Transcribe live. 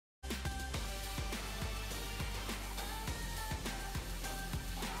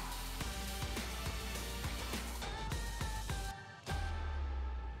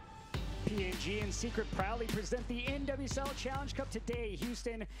P&G and Secret proudly present the NWSL Challenge Cup today.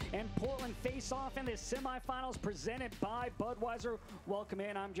 Houston and Portland face off in the semifinals presented by Budweiser. Welcome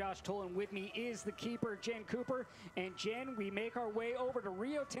in, I'm Josh Toll, and with me is the keeper, Jen Cooper. And Jen, we make our way over to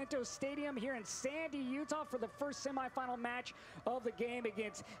Rio Tinto Stadium here in Sandy, Utah for the first semifinal match of the game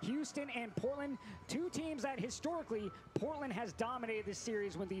against Houston and Portland. Two teams that historically, Portland has dominated this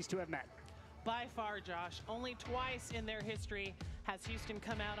series when these two have met. By far, Josh. Only twice in their history has Houston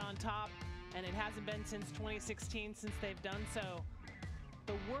come out on top, and it hasn't been since 2016 since they've done so.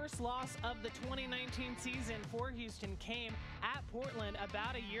 The worst loss of the 2019 season for Houston came at Portland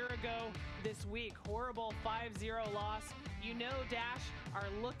about a year ago this week. Horrible 5-0 loss. You know Dash are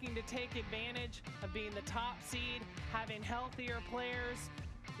looking to take advantage of being the top seed, having healthier players.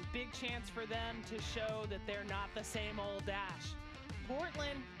 A big chance for them to show that they're not the same old Dash.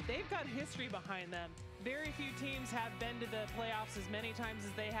 Portland, they've got history behind them. Very few teams have been to the playoffs as many times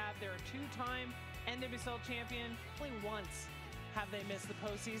as they have. They're a two-time NWSL champion. Only once have they missed the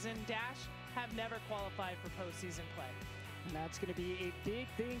postseason. Dash have never qualified for postseason play. And that's going to be a big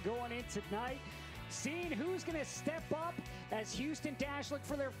thing going in tonight. Seeing who's going to step up as Houston Dash look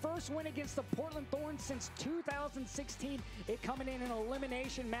for their first win against the Portland Thorns since 2016. It coming in an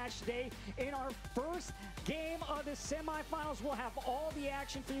elimination match today. In our first game of the semifinals, we'll have all the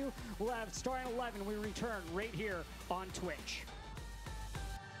action for you. We'll have starting 11. We return right here on Twitch.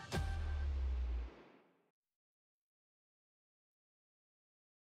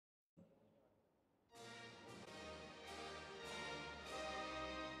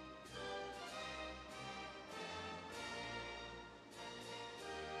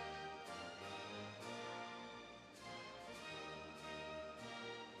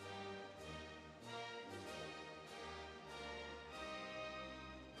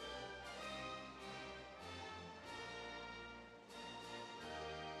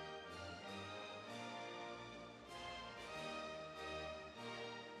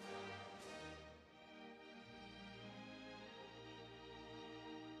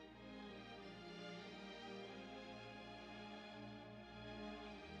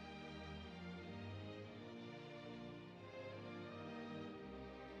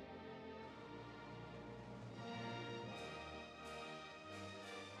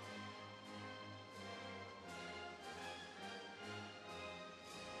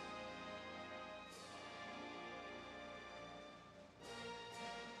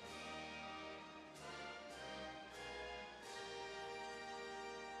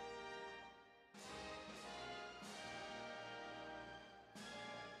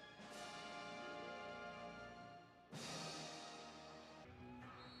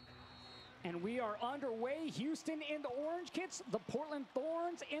 And we are underway. Houston in the orange kits, the Portland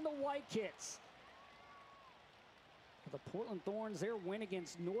Thorns in the white kits. The Portland Thorns, their win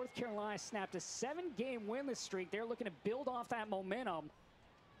against North Carolina snapped a 7-game winless streak. They're looking to build off that momentum.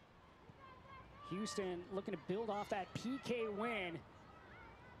 Houston looking to build off that PK win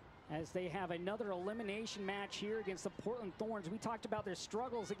as they have another elimination match here against the Portland Thorns. We talked about their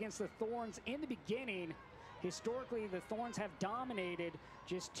struggles against the Thorns in the beginning. Historically, the Thorns have dominated,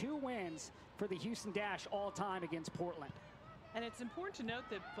 just 2 wins for the Houston Dash all time against Portland. And it's important to note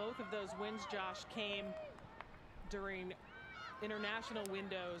that both of those wins, Josh, came during international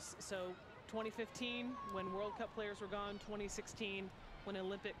windows. So 2015, when World Cup players were gone, 2016, when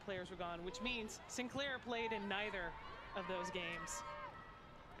Olympic players were gone, which means Sinclair played in neither of those games.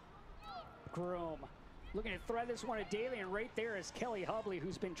 Groom looking to thread this one a daily, and right there is Kelly Hubley,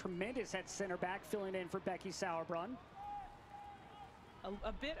 who's been tremendous at center back, filling in for Becky Sauerbrunn.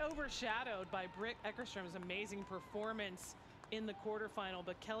 A bit overshadowed by Britt Eckerstrom's amazing performance in the quarterfinal,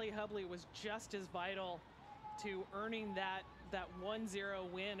 but Kelly Hubley was just as vital to earning that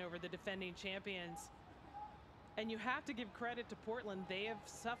 1-0 win over the defending champions. And you have to give credit to Portland. They have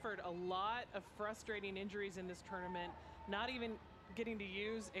suffered a lot of frustrating injuries in this tournament, not even getting to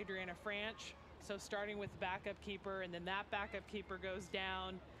use Adriana Franch. So starting with backup keeper, and then that backup keeper goes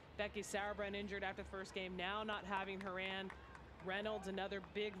down. Becky Sauerbrunn injured after the first game, now not having Haran. Reynolds, another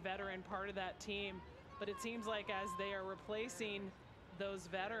big veteran part of that team. But it seems like as they are replacing those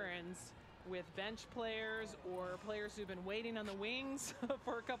veterans with bench players or players who've been waiting on the wings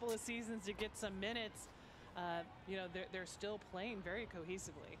for a couple of seasons to get some minutes, you know, they're still playing very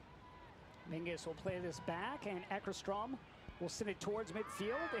cohesively. Mingus will play this back, and Eckerstrom will send it towards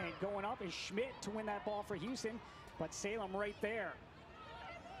midfield, and going up is Schmidt to win that ball for Houston, but Salem right there.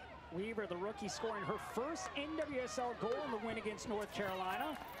 Weaver, the rookie, scoring her first NWSL goal in the win against North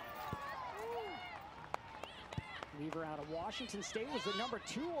Carolina. Weaver out of Washington State was the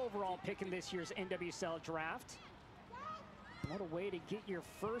 #2 overall pick in this year's NWSL draft. What a way to get your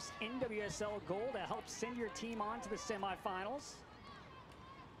first NWSL goal to help send your team on to the semifinals.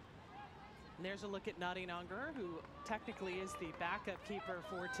 And there's a look at Nadine Unger, who technically is the backup keeper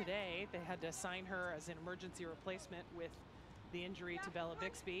for today. They had to assign her as an emergency replacement with the injury to Bella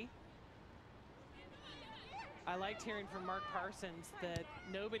Bixby. I liked hearing from Mark Parsons that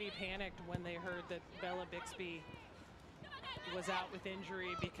nobody panicked when they heard that Bella Bixby was out with injury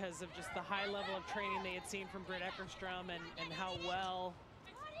because of just the high level of training they had seen from Britt Eckerstrom and how well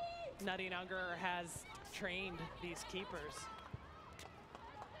Nadine Unger has trained these keepers.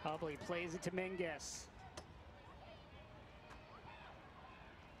 Hubley plays it to Mingus.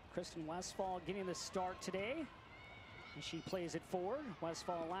 Kristen Westphal getting the start today. And she plays it forward.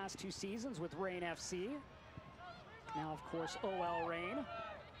 Westphal last 2 seasons with Reign FC. Now, of course, OL Reign.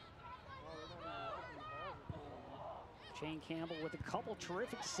 Jane Campbell with a couple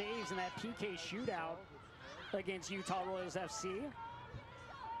terrific saves in that PK shootout against Utah Royals FC.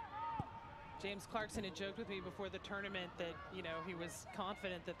 James Clarkson had joked with me before the tournament that, you know, he was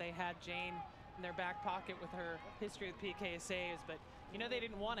confident that they had Jane in their back pocket with her history with PK saves, but, you know, they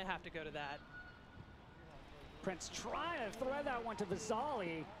didn't want to have to go to that. Prince trying to thread that one to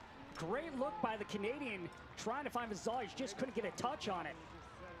Vazali. Great look by the Canadian trying to find Vazali. She just couldn't get a touch on it.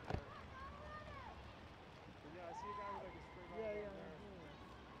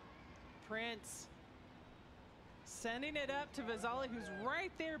 Prince sending it up to Vazali, who's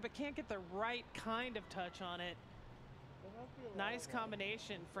right there but can't get the right kind of touch on it. Nice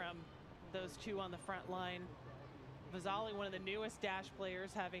combination from those two on the front line. Vazali, one of the newest Dash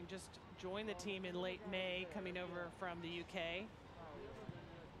players, having just joined the team in late May, coming over from the UK.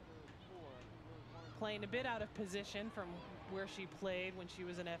 Playing a bit out of position from where she played when she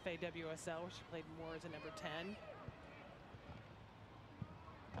was in FAWSL, where she played more as a number 10.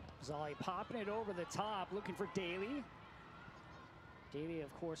 Vazali popping it over the top, looking for Daly. Daly,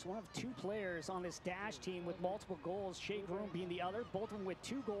 of course, one of 2 players on this Dash team with multiple goals, Shea Groom being the other, both of them with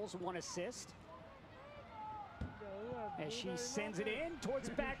 2 goals and 1 assist. As she sends it in towards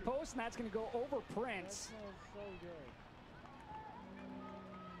the back post, and that's going to go over Prince.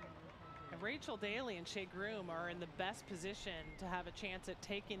 And Rachel Daly and Shea Groom are in the best position to have a chance at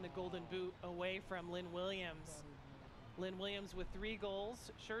taking the Golden Boot away from Lynn Williams. Lynn Williams with 3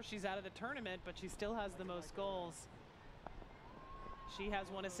 goals. Sure, she's out of the tournament, but she still has the most goals. She has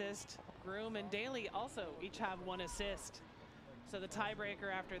 1 assist. Groom and Daly also each have 1 assist. So the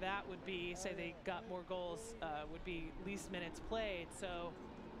tiebreaker after that would be, say they got more goals, would be least minutes played. So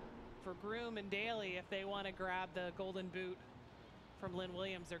for Groom and Daly, if they want to grab the Golden Boot from Lynn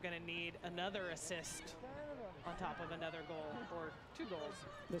Williams, they're going to need another assist on top of another goal, or 2 goals.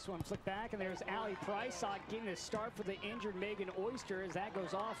 This one flicked back, and there's Allie Price getting a start for the injured Megan Oyster as that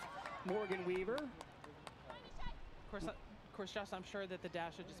goes off Morgan Weaver. Of course, Josh, I'm sure that the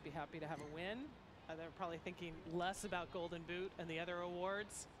Dash would just be happy to have a win. They're probably thinking less about Golden Boot and the other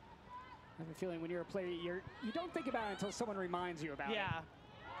awards. I have a feeling when you're a player, you don't think about it until someone reminds you about it. Yeah.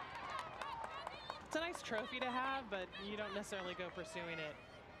 It's a nice trophy to have, but you don't necessarily go pursuing it.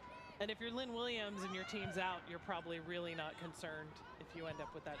 And if you're Lynn Williams and your team's out, you're probably really not concerned if you end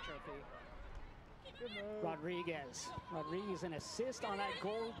up with that trophy. Rodriguez an assist on that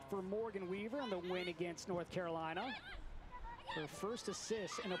goal for Morgan Weaver in the win against North Carolina. Her first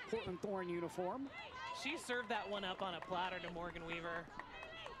assist in a Portland Thorn uniform. She served that one up on a platter to Morgan Weaver.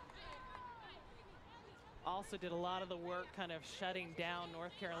 Also did a lot of the work kind of shutting down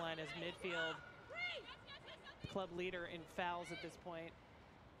North Carolina's midfield. Club leader in fouls at this point.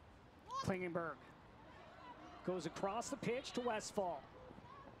 Klingenberg goes across the pitch to Westphal.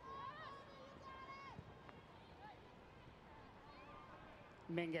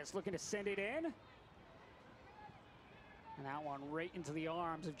 Mingus looking to send it in. And that one right into the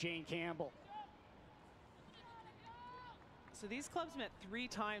arms of Jane Campbell. So these clubs met 3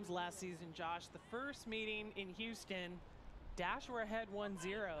 times last season, Josh. The first meeting in Houston, Dash were ahead 1-0,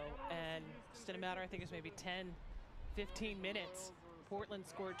 and just in a matter, I think it was maybe 10, 15 minutes, Portland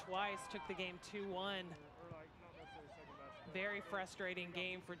scored twice, took the game 2-1. Very frustrating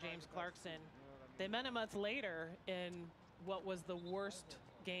game for James Clarkson. They met a month later in what was the worst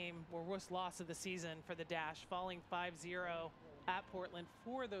game or worst loss of the season for the Dash, falling 5-0 at Portland,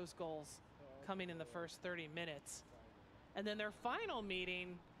 4 of those goals coming in the first 30 minutes. And then their final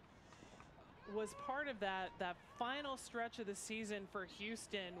meeting was part of that final stretch of the season for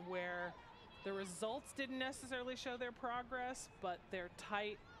Houston, where the results didn't necessarily show their progress, but their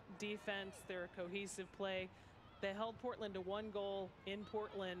tight defense, their cohesive play, they held Portland to 1 goal in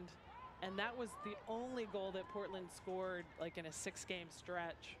Portland. And that was the only goal that Portland scored like in a 6-game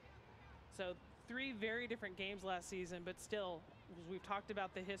stretch. So 3 very different games last season, but still, as we've talked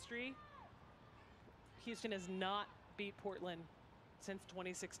about the history, Houston has not beat Portland since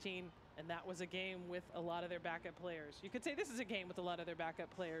 2016, and that was a game with a lot of their backup players. You could say this is a game with a lot of their backup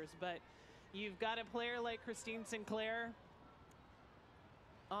players, but you've got a player like Christine Sinclair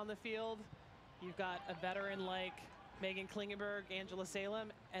on the field. You've got a veteran like Megan Klingenberg, Angela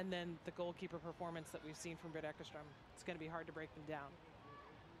Salem, and then the goalkeeper performance that we've seen from Britt Eckerstrom. It's going to be hard to break them down.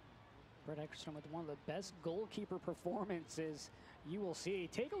 Britt Eckerstrom with one of the best goalkeeper performances you will see.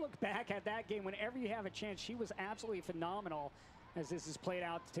 Take a look back at that game whenever you have a chance. She was absolutely phenomenal as this is played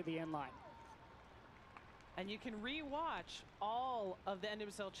out to the end line. And you can re-watch all of the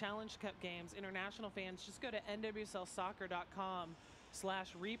NWSL Challenge Cup games. International fans, just go to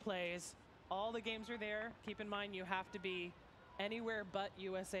nwslsoccer.com/replays. All the games are there. Keep in mind you have to be anywhere but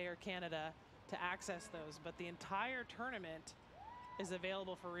USA or Canada to access those, but the entire tournament is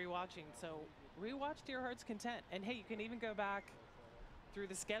available for rewatching. So rewatch to your heart's content. And hey, you can even go back through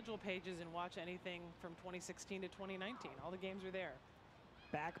the schedule pages and watch anything from 2016 to 2019. All the games are there.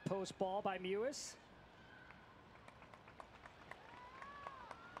 Back post ball by Mewis.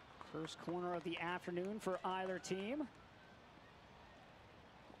 First corner of the afternoon for either team.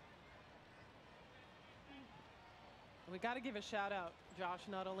 We got to give a shout out, Josh,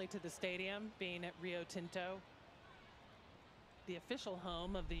 not only to the stadium being at Rio Tinto, the official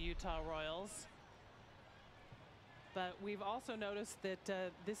home of the Utah Royals, but we've also noticed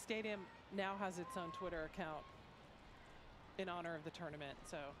that this stadium now has its own Twitter account in honor of the tournament.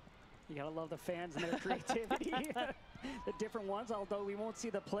 So you gotta love the fans and their creativity. The different ones, although we won't see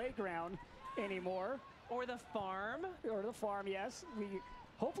the playground anymore. Or the farm. Or the farm, yes. We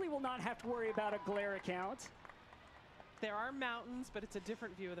hopefully will not have to worry about a glare account. There are mountains, but it's a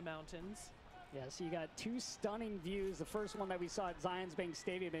different view of the mountains. Yeah, so you got 2 stunning views. The first one that we saw at Zions Bank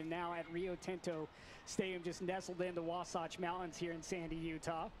Stadium, and now at Rio Tinto Stadium, just nestled in the Wasatch Mountains here in Sandy,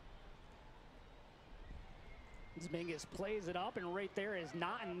 Utah. Zmingus plays it up, and right there is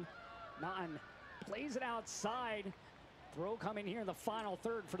Naughton. Naughton plays it outside. Throw coming here in the final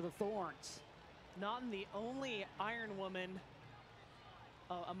third for the Thorns. Naughton, the only Iron Woman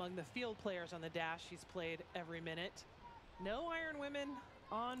among the field players on the dash. She's played every minute. No Iron Women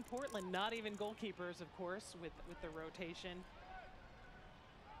on Portland, not even goalkeepers, of course, with the rotation.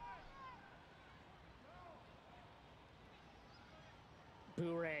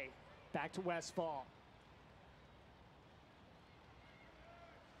 Bure back to Westfall.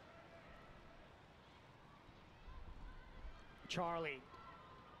 Charlie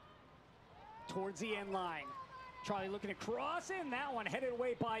towards the end line. Charlie looking to cross in. That one headed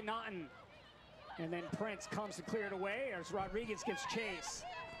away by Naughton. And then Prince comes to clear it away as Rodriguez gives chase.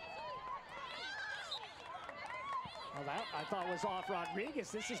 Well, that I thought was off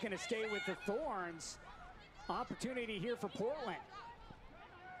Rodriguez. This is going to stay with the Thorns. Opportunity here for Portland.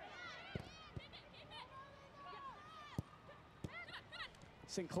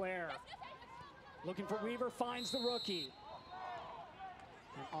 Sinclair looking for Weaver, finds the rookie.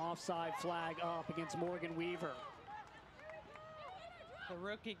 An offside flag up against Morgan Weaver. The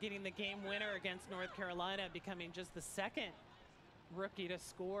rookie getting the game winner against North Carolina, becoming just the second rookie to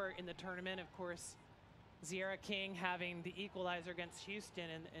score in the tournament. Of course, Zierra King having the equalizer against Houston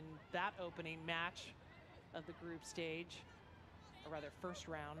in that opening match of the group stage, or rather first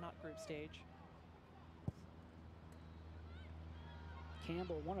round, not group stage.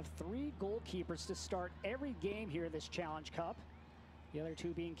 Campbell, one of 3 goalkeepers to start every game here in this Challenge Cup. The other 2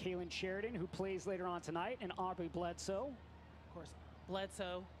 being Kaylin Sheridan, who plays later on tonight, and Aubrey Bledsoe. Of course,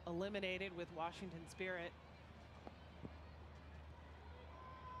 Bledsoe eliminated with Washington Spirit.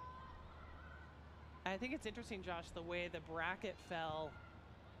 I think it's interesting, Josh, the way the bracket fell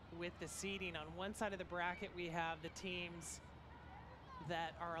with the seeding. On one side of the bracket, we have the teams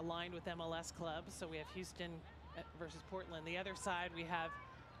that are aligned with MLS clubs. So we have Houston versus Portland. The other side, we have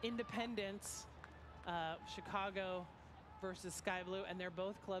Independence, Chicago versus Sky Blue, and they're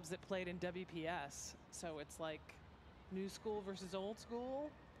both clubs that played in WPS. So it's like new school versus old school,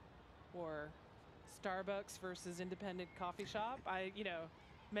 or Starbucks versus independent coffee shop. You know,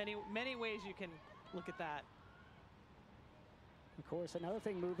 many ways you can look at that. Of course, another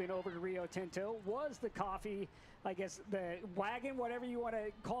thing moving over to Rio Tinto was the coffee, I guess the wagon, whatever you want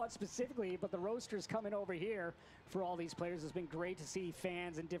to call it specifically, but the roasters coming over here for all these players. It's been great to see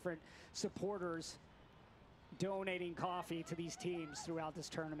fans and different supporters donating coffee to these teams throughout this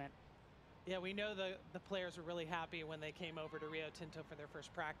tournament. Yeah, we know the players were really happy when they came over to Rio Tinto for their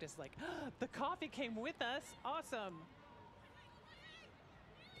first practice. Like, the coffee came with us. Awesome.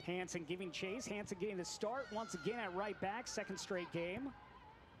 Hansen giving chase. Hansen getting the start once again at right back. Second straight game.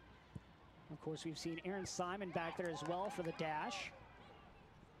 Of course, we've seen Aaron Simon back there as well for the dash.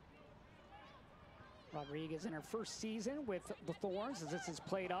 Rodriguez in her first season with the Thorns as this is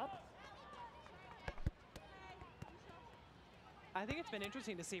played up. I think it's been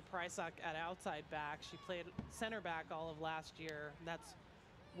interesting to see Prysock at outside back. She played center back all of last year. That's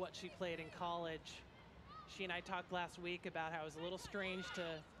what she played in college. She and I talked last week about how it was a little strange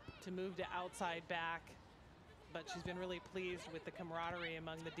to move to outside back, but she's been really pleased with the camaraderie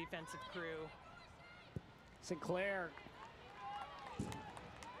among the defensive crew. Sinclair.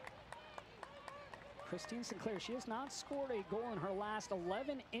 Christine Sinclair, she has not scored a goal in her last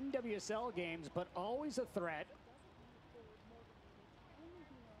 11 NWSL games, but always a threat.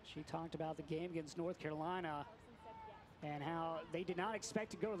 She talked about the game against North Carolina and how they did not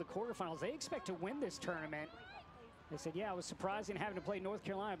expect to go to the quarterfinals. They expect to win this tournament. They said, yeah, it was surprising having to play North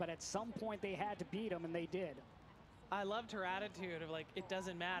Carolina, but at some point they had to beat them, and they did. I loved her attitude of like, it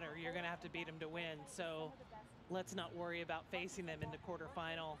doesn't matter. You're going to have to beat them to win. So let's not worry about facing them in the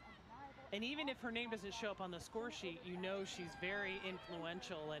quarterfinal. And even if her name doesn't show up on the score sheet, you know she's very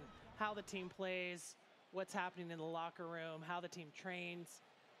influential in how the team plays, what's happening in the locker room, how the team trains.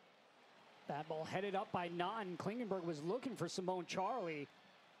 That ball headed up by Naughton. Klingenberg was looking for Simone Charlie.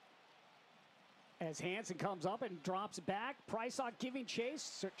 As Hansen comes up and drops back. Prysock giving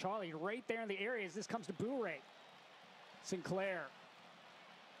chase. Charlie right there in the area as this comes to Bourret. Sinclair.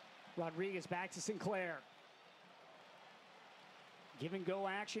 Rodriguez back to Sinclair. Give and go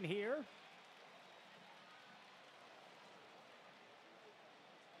action here.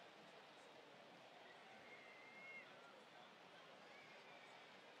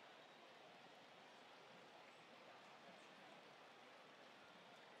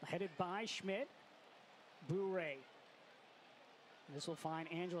 Headed by Schmidt. Bourret. This will find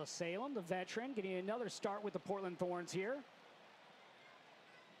Angela Salem, the veteran, getting another start with the Portland Thorns here.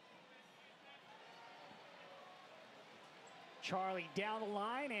 Charlie down the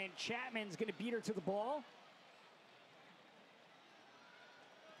line, and Chapman's going to beat her to the ball.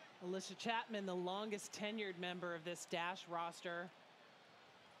 Alicia Chapman, the longest tenured member of this Dash roster.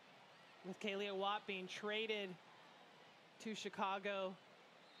 With Kalia Watt being traded to Chicago,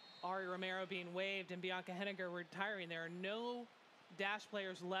 Ari Romero being waived, and Bianca Henniger retiring, there are no Dash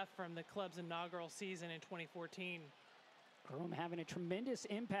players left from the club's inaugural season in 2014. Groom having a tremendous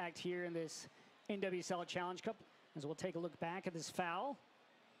impact here in this NWSL Challenge Cup, as we'll take a look back at this foul.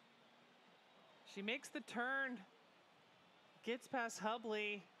 She makes the turn, gets past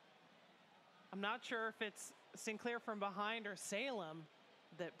Hubley. I'm not sure if it's Sinclair from behind or Salem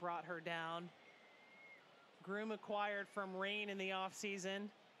that brought her down. Groom acquired from Reign in the offseason,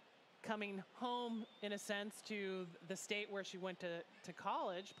 coming home in a sense to the state where she went to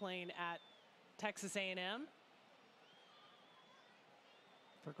college, playing at Texas A&M.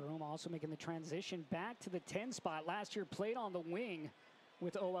 For Groom also making the transition back to the 10 spot. Last year played on the wing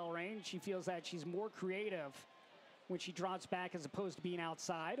with OL Reign. She feels that she's more creative when she drops back as opposed to being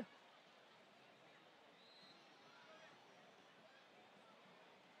outside.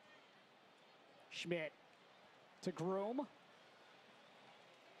 Schmidt to Groom.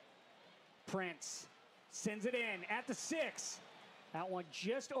 Prince sends it in at the 6. That one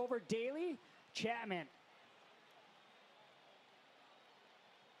just over Daly. Chapman.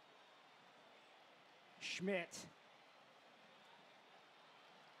 Schmidt.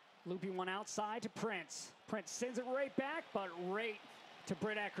 Looping one outside to Prince. Prince sends it right back, but right to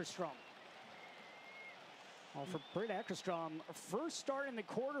Britt Eckerstrom. Well, for Britt Eckerstrom, first start in the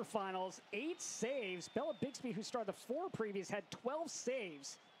quarterfinals, 8 saves. Bella Bixby, who started the 4 previous, had 12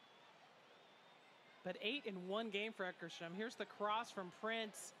 saves. But 8 in one game for Eckerstrom. Here's the cross from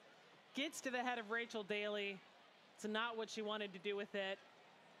Prince. Gets to the head of Rachel Daly. It's not what she wanted to do with it,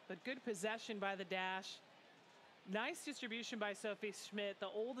 but good possession by the Dash. Nice distribution by Sophie Schmidt, the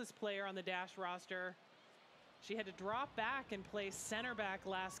oldest player on the Dash roster. She had to drop back and play center back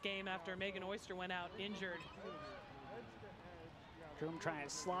last game after Megan Oyster went out injured. Groom trying to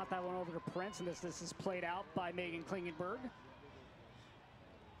slot that one over to Prince, and this is played out by Megan Klingenberg.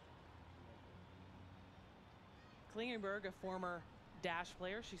 Klingenberg, a former Dash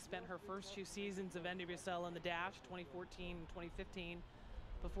player. She spent her first 2 seasons of NWSL in the Dash, 2014 and 2015,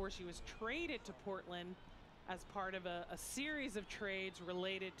 before she was traded to Portland as part of a series of trades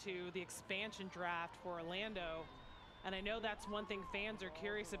related to the expansion draft for Orlando. And I know that's one thing fans are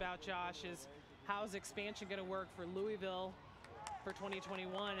curious about, Josh, is how's expansion going to work for Louisville for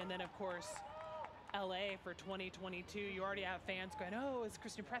 2021, and then of course LA for 2022. You already have fans going, oh, is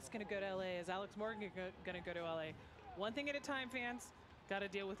Kristen Press going to go to LA? Is Alex Morgan going to go to LA? One thing at a time, fans. Got to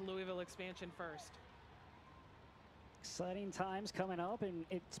deal with Louisville expansion first. Exciting times coming up, and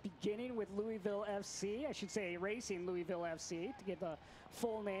it's beginning with Louisville FC. I should say Racing Louisville FC to get the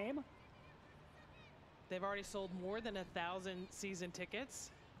full name. They've already sold more than 1,000 season tickets.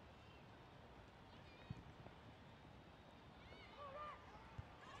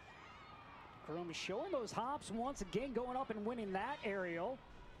 Groom is showing those hops once again, going up and winning that aerial.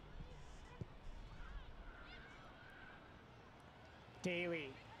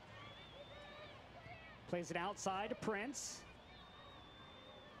 Daly plays it outside to Prince.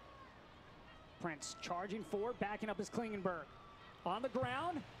 Prince charging forward, backing up his Klingenberg. On the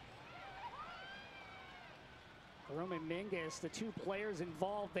ground. Groom and Mingus, the two players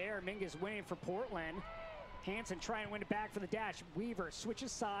involved there. Mingus winning for Portland. Hansen trying to win it back for the dash. Weaver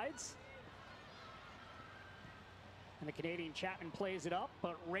switches sides. And the Canadian Chapman plays it up,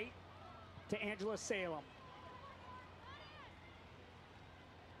 but right to Angela Salem.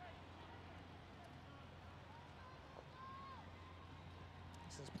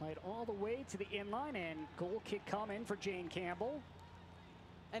 This is played all the way to the inline, and goal kick coming for Jane Campbell.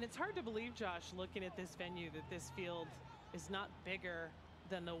 And it's hard to believe, Josh, looking at this venue, that this field is not bigger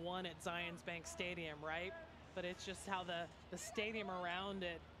than the one at Zions Bank Stadium, right? But it's just how the stadium around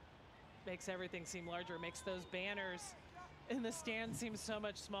it makes everything seem larger, makes those banners in the stands seem so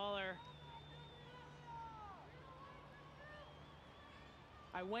much smaller.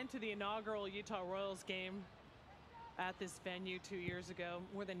 I went to the inaugural Utah Royals game at this venue 2 years ago.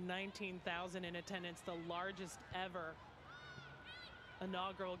 More than 19,000 in attendance, the largest ever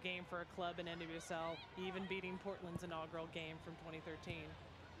inaugural game for a club in NWSL, even beating Portland's inaugural game from 2013.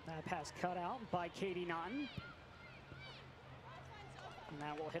 That pass cut out by Katie Naughton. And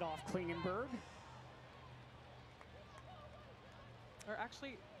that will hit off Klingenberg. Or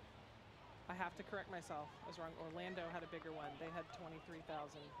actually, I have to correct myself. I was wrong. Orlando had a bigger one. They had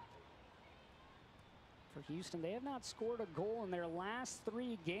 23,000. For Houston, they have not scored a goal in their last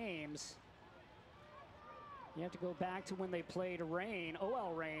 3 games. You have to go back to when they played Reign,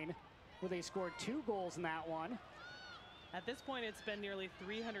 OL Reign, where they scored 2 goals in that one. At this point, it's been nearly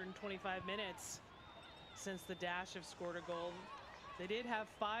 325 minutes since the Dash have scored a goal. They did have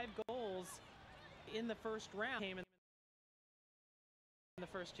 5 goals in the first round, came in the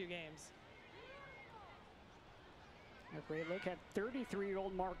first 2 games. A great look at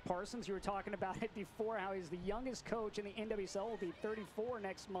 33-year-old Mark Parsons. You were talking about it before, how he's the youngest coach in the NWSL, will be 34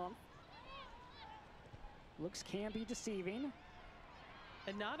 next month. Looks can be deceiving.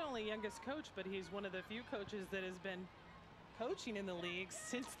 And not only youngest coach, but he's one of the few coaches that has been coaching in the league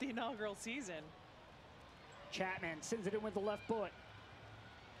since the inaugural season. Chapman sends it in with the left foot.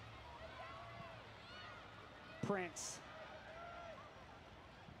 Prince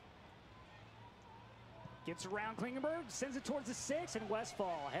gets around Klingenberg, sends it towards the 6, and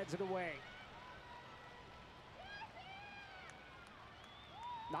Westfall heads it away.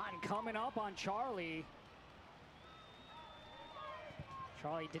 Naughton coming up on Charlie.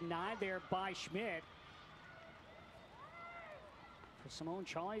 Charlie denied there by Schmidt. For Simone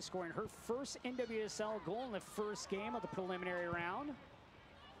Charlie scoring her first NWSL goal in the first game of the preliminary round.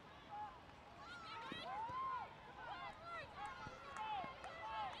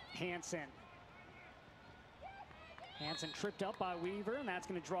 Hansen. Hansen tripped up by Weaver, and that's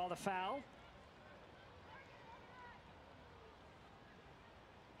going to draw the foul.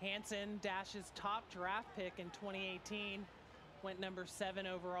 Hansen, Dash's top draft pick in 2018, went number 7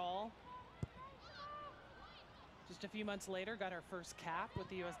 overall. Just a few months later, got her first cap with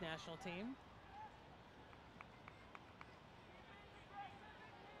the U.S. national team.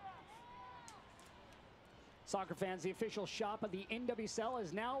 Soccer fans, the official shop of the NWSL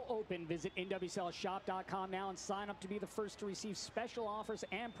is now open. Visit NWSLshop.com now and sign up to be the first to receive special offers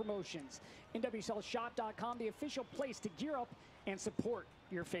and promotions. NWSLshop.com, the official place to gear up and support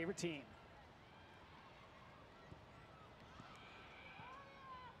your favorite team.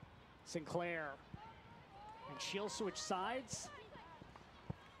 Sinclair. And she'll switch sides.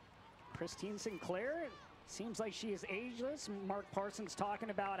 Christine Sinclair, seems like she is ageless. Mark Parsons talking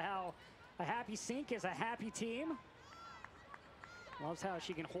about how a happy sink is a happy team. Loves how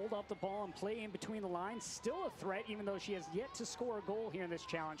she can hold up the ball and play in between the lines. Still a threat, even though she has yet to score a goal here in this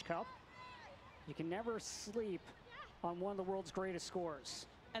Challenge Cup. You can never sleep on one of the world's greatest scorers.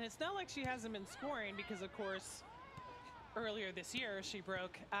 And it's not like she hasn't been scoring, because, of course, earlier this year, she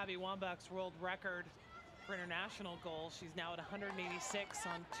broke Abby Wambach's world record for international goals. She's now at 186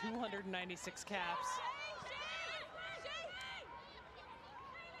 on 296 caps.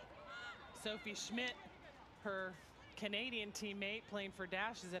 Sophie Schmidt, her Canadian teammate playing for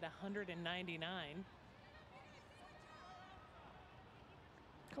Dash, is at 199.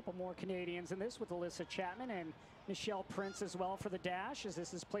 A couple more Canadians in this with Alyssa Chapman and Michelle Prince as well for the dash, as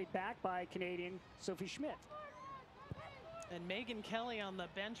this is played back by Canadian Sophie Schmidt. And Megan Kelly on the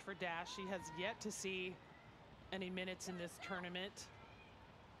bench for dash. She has yet to see any minutes in this tournament.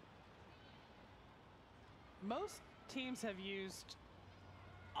 Most teams have used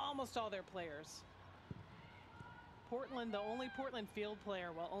almost all their players. Portland, the only Portland field player,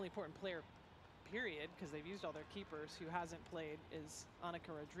 well, only Portland player, period, because they've used all their keepers, who hasn't played is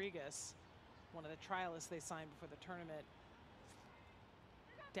Annika Rodriguez, one of the trialists they signed before the tournament.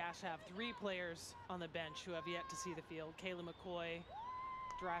 Dash have 3 players on the bench who have yet to see the field. Kayla McCoy,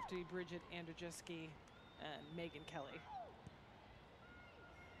 draftee Bridget Andrzejewski, and Megan Kelly.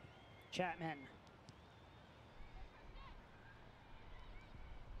 Chapman.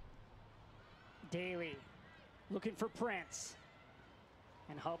 Daly looking for Prince.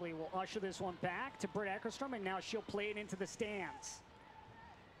 And Hubley will usher this one back to Britt Eckerstrom, and now she'll play it into the stands.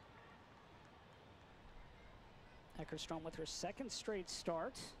 Eckerstrom with her 2nd straight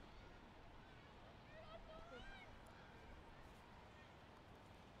start.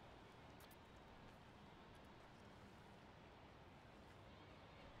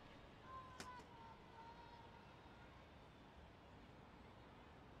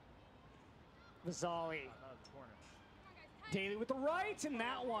 Vazzali. Daly with the right, and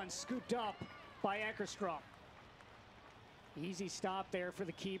that one scooped up by Eckerstrom. Easy stop there for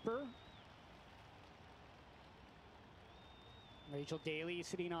the keeper. Rachel Daly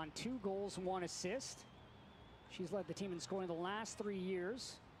sitting on 2 goals, 1 assist. She's led the team in scoring the last 3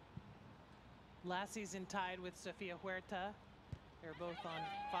 years. Last season tied with Sofia Huerta. They're both on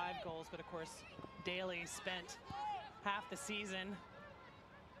 5 goals, but of course Daly spent half the season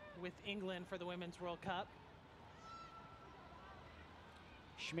with England for the Women's World Cup.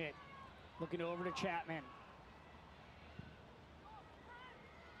 Schmidt looking over to Chapman.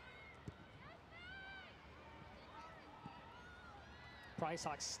 Price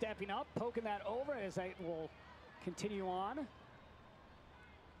Hawk stepping up, poking that over as they will continue on.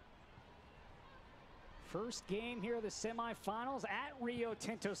 First game here of the semifinals at Rio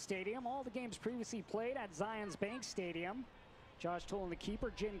Tinto Stadium. All the games previously played at Zions Bank Stadium. Josh Tolan, the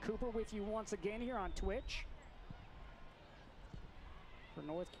keeper, Jen Cooper with you once again here on Twitch. For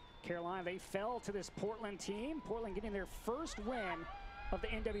North Carolina, they fell to this Portland team. Portland getting their first win of the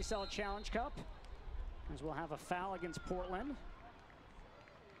NWSL Challenge Cup, as we'll have a foul against Portland.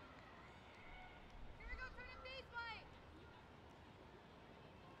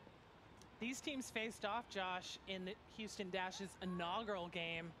 These teams faced off, Josh, in the Houston Dash's inaugural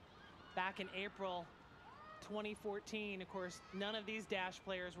game back in April 2014. Of course, none of these Dash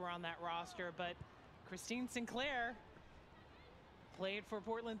players were on that roster, but Christine Sinclair played for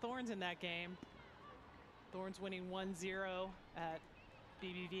Portland Thorns in that game. Thorns winning 1-0 at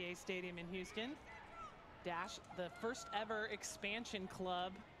BBVA Stadium in Houston. Dash, the first ever expansion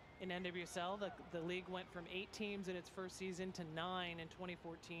club in NWSL. The league went from 8 teams in its first season to 9 in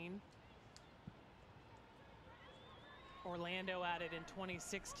 2014. Orlando added in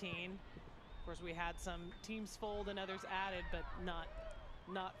 2016. Of course, we had some teams fold and others added, but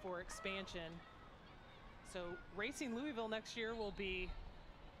not for expansion. So Racing Louisville next year will be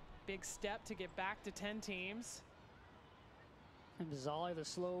a big step to get back to 10 teams. And Vazzali, the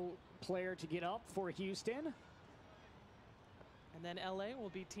slow player to get up for Houston. And then LA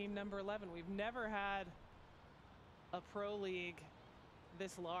will be team number 11. We've never had a pro league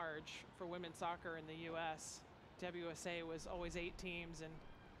this large for women's soccer in the US. WSA was always 8 teams and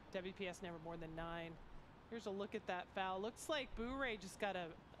WPS never more than 9. Here's a look at that foul. Looks like Bure just got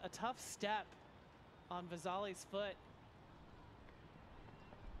a tough step on Vazzali's foot.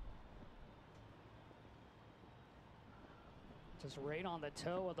 Just right on the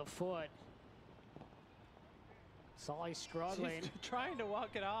toe of the foot. Vazzali struggling. She's trying to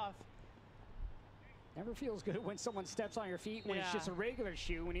walk it off. Never feels good when someone steps on your feet when it's just a regular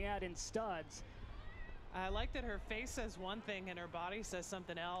shoe, when you add in studs. I like that her face says one thing and her body says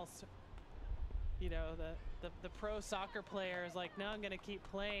something else. You know, the pro soccer player is like, no, I'm going to keep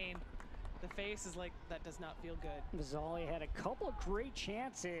playing. The face is like, that does not feel good. Vazzali had a couple of great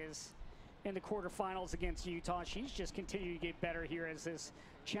chances in the quarterfinals against Utah. She's just continued to get better here as this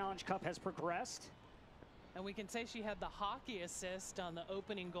Challenge Cup has progressed. And we can say she had the hockey assist on the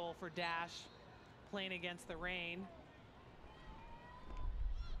opening goal for Dash, playing against the rain.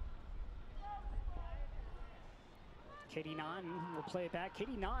 Katie Naughton will play it back.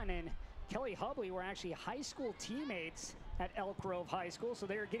 Katie Naughton and Kelly Hubley were actually high school teammates at Elk Grove High School, so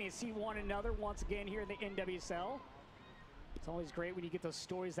they're getting to see one another once again here in the NWSL. It's always great when you get those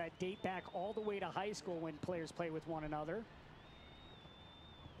stories that date back all the way to high school when players play with one another.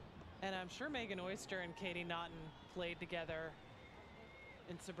 And I'm sure Megan Oyster and Katie Naughton played together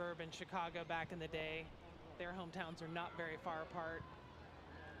in suburban Chicago back in the day. Their hometowns are not very far apart.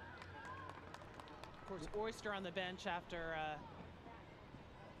 Of course, Oyster on the bench after,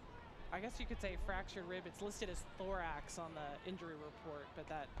 I guess you could say, fractured rib. It's listed as thorax on the injury report, but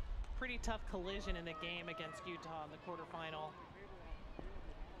that pretty tough collision in the game against Utah in the quarterfinal.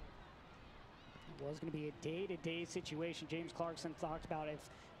 It was going to be a day-to-day situation. James Clarkson talked about if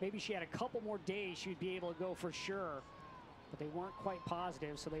maybe she had a couple more days, she'd be able to go for sure. But they weren't quite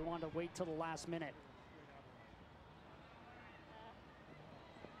positive, so they wanted to wait till the last minute.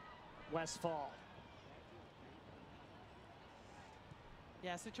 Westfall.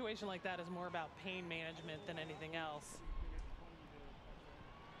 Yeah, a situation like that is more about pain management than anything else.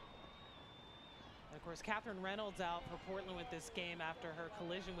 And of course, Catherine Reynolds out for Portland with this game after her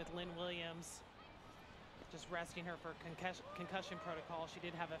collision with Lynn Williams. Just resting her for concussion protocol. She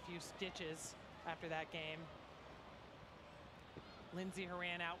did have a few stitches after that game. Lindsay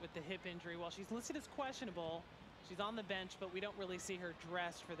Horan out with the hip injury. While she's listed as questionable, she's on the bench, but we don't really see her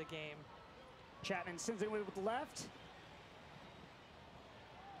dressed for the game. Chapman sends it away with the left.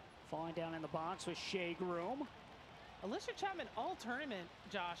 Falling down in the box with Shea Groom. Alicia Chapman all tournament,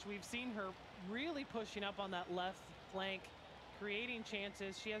 Josh. We've seen her really pushing up on that left flank, creating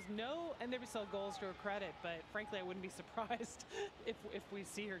chances. She has no NWSL goals to her credit, but frankly, I wouldn't be surprised if we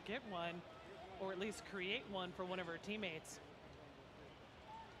see her get one, or at least create one for one of her teammates.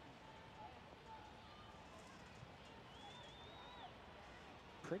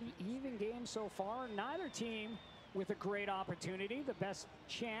 Pretty even game so far. Neither team with a great opportunity. The best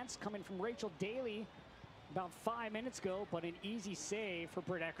chance coming from Rachel Daly about 5 minutes ago, but an easy save for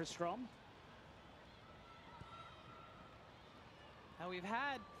Britt Eckerstrom. Now we've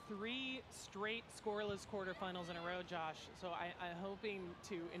had 3 straight scoreless quarterfinals in a row, Josh. So I'm hoping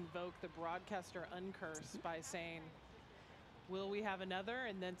to invoke the broadcaster uncurse by saying, will we have another?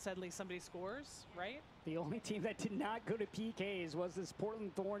 And then suddenly somebody scores, right? The only team that did not go to PKs was this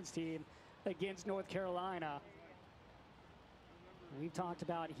Portland Thorns team against North Carolina. We've talked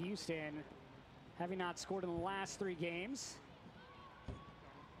about Houston having not scored in the last 3 games.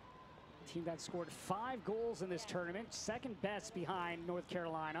 A team that scored 5 goals in this tournament, second best behind North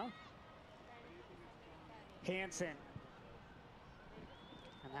Carolina. Hansen.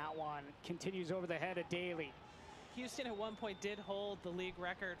 And that one continues over the head of Daly. Houston at one point did hold the league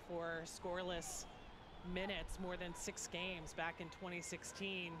record for scoreless minutes, more than 6 games back in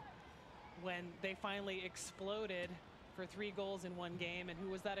 2016, when they finally exploded for 3 goals in 1 game. And who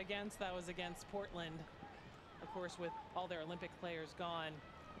was that against? That was against Portland, of course, with all their Olympic players gone.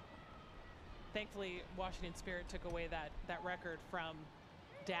 Thankfully, Washington Spirit took away that record from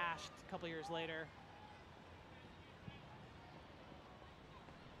Dash a couple years later.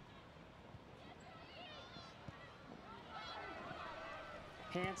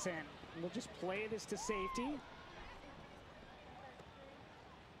 Hansen will just play this to safety.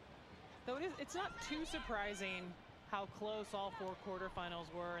 Though it's not too surprising how close all 4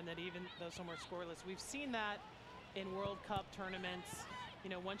 quarterfinals were, and that even though some were scoreless. We've seen that in World Cup tournaments. You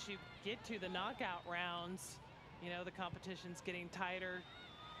know, once you get to the knockout rounds, you know, the competition's getting tighter.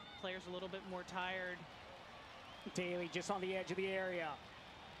 Players a little bit more tired. Daly just on the edge of the area.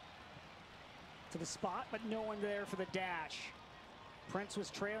 To the spot, but no one there for the dash. Prince was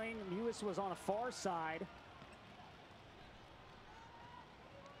trailing. Mewis was on the far side.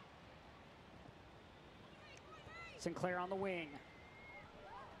 Sinclair on the wing.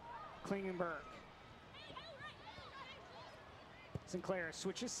 Klingenberg. Sinclair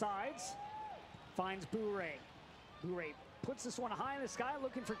switches sides. Finds Bourre. Bourre puts this one high in the sky,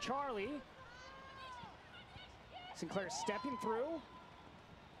 looking for Charlie. Sinclair stepping through.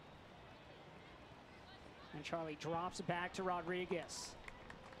 And Charlie drops it back to Rodriguez.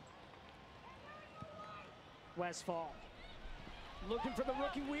 Westfall looking for the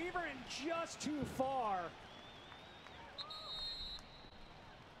rookie Weaver, and just too far.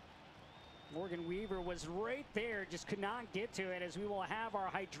 Morgan Weaver was right there, just could not get to it, as we will have our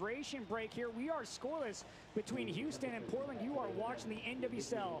hydration break here. We are scoreless between Houston and Portland. You are watching the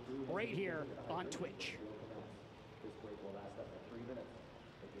NWSL right here on Twitch.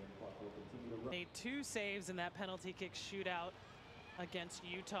 Made 2 saves in that penalty kick shootout against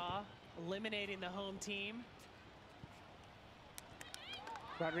Utah, eliminating the home team.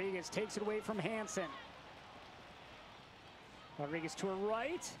 Rodriguez takes it away from Hansen. Rodriguez to her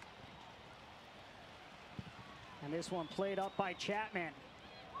right. And this one played up by Chapman.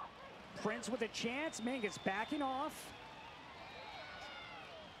 Prince with a chance. Mingus backing off.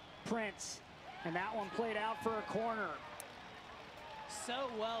 Prince. And that one played out for a corner. So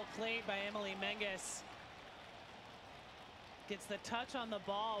well played by Emily Menges. Gets the touch on the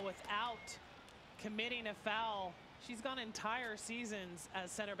ball without committing a foul. She's gone entire seasons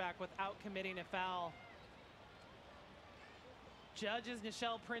as center back without committing a foul. Judges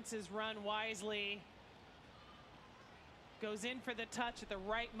Nichelle Prince's run wisely. Goes in for the touch at the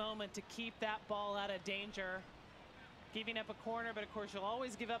right moment to keep that ball out of danger. Giving up a corner, but of course you'll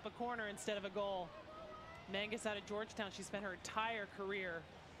always give up a corner instead of a goal. Menges out of Georgetown, she spent her entire career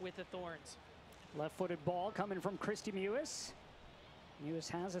with the Thorns. Left-footed ball coming from Christy Mewis. Mewis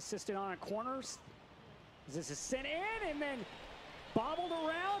has assisted on a corner. This is sent in and then bobbled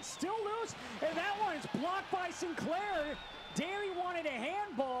around, still loose, and that one is blocked by Sinclair. Daly wanted a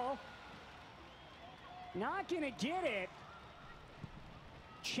handball. Not gonna get it.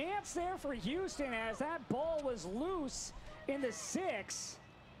 Chance there for Houston as that ball was loose in the 6.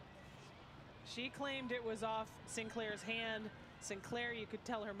 She claimed it was off Sinclair's hand. Sinclair, you could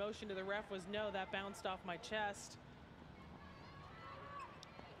tell her motion to the ref was no, that bounced off my chest.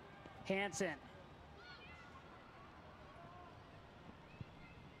 Hansen.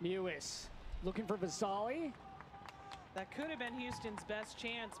 Mewis looking for Vasali. That could have been Houston's best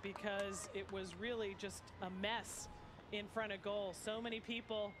chance because it was really just a mess in front of goal. So many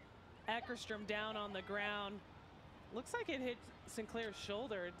people. Eckerstrom down on the ground. Looks like it hit Sinclair's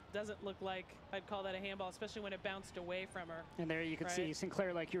shoulder. It doesn't look like I'd call that a handball, especially when it bounced away from her. And there you can see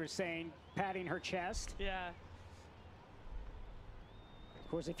Sinclair, like you were saying, patting her chest. Yeah.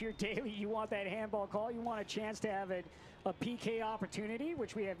 Of course, if you're Daly, you want that handball call. You want a chance to have a PK opportunity,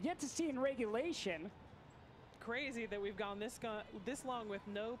 which we have yet to see in regulation. Crazy that we've gone this long with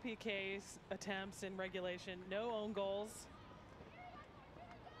no PKs attempts in regulation, no own goals,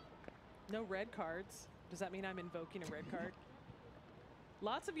 no red cards. Does that mean I'm invoking a red card?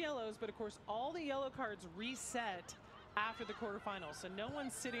 Lots of yellows, but of course all the yellow cards reset after the quarterfinals, so no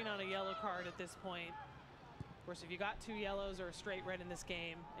one's sitting on a yellow card at this point. Of course, if you got 2 yellows or a straight red in this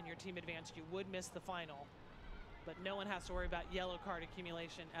game and your team advanced, you would miss the final, but no one has to worry about yellow card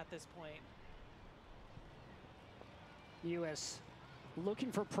accumulation at this point. US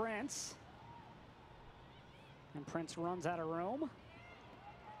looking for Prince. And Prince runs out of room.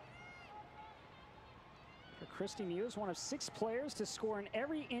 For Christy Mewis, one of 6 players to score in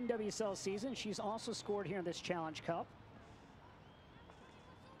every NWSL season. She's also scored here in this Challenge Cup.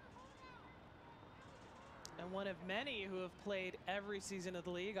 And one of many who have played every season of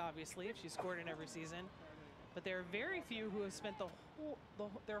the league, obviously, if she scored in every season. But there are very few who have spent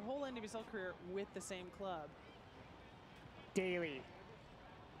their whole NWSL career with the same club. Daly.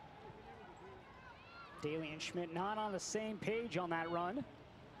 Daly and Schmidt not on the same page on that run.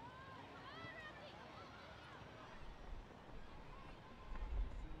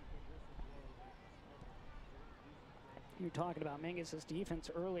 You were talking about Menges' defense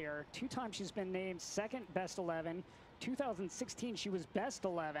earlier. 2 times she's been named second best 11. 2016 she was best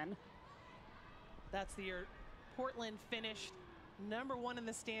 11. That's the year Portland finished #1 in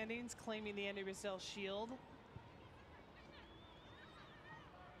the standings, claiming the NWSL Shield.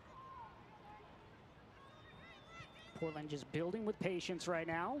 Portland just building with patience right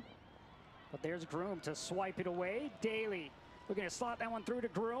now. But there's Groom to swipe it away. Daly looking to slot that one through to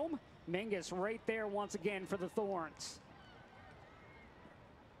Groom. Menges right there once again for the Thorns.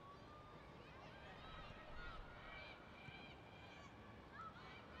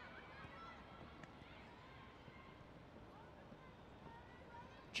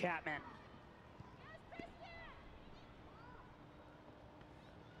 Chapman.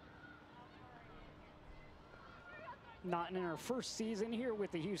 Not in her first season here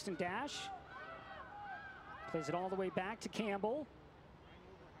with the Houston Dash. Plays it all the way back to Campbell.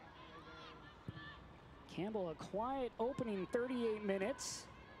 Campbell, a quiet opening 38 minutes.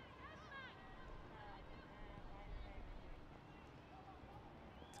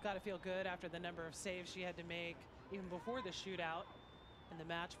 It's got to feel good after the number of saves she had to make even before the shootout in the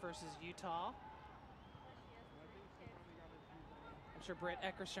match versus Utah. I'm sure Britt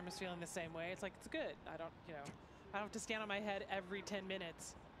Eckerstrom is feeling the same way. It's like, it's good. I don't have to stand on my head every 10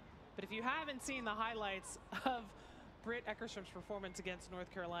 minutes. But if you haven't seen the highlights of Britt Eckerstrom's performance against North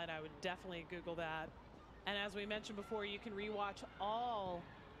Carolina, I would definitely Google that. And as we mentioned before, you can rewatch all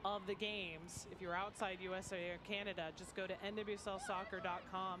of the games. If you're outside USA or Canada, just go to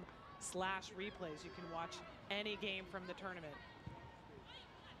nwslsoccer.com/replays. You can watch any game from the tournament.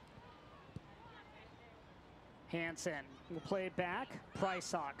 Hansen will play it back.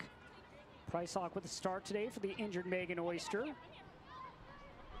 Prysock. Prysock with the start today for the injured Megan Oyster.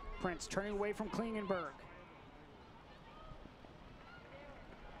 Prince turning away from Klingenberg.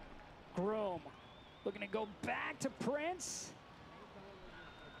 Groom looking to go back to Prince.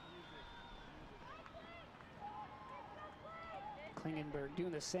 Klingenberg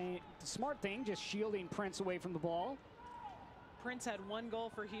doing the smart thing, just shielding Prince away from the ball. Prince had 1 goal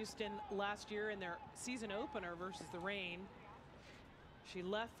for Houston last year in their season opener versus the Reign. She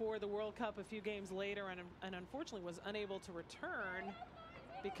left for the World Cup a few games later and unfortunately was unable to return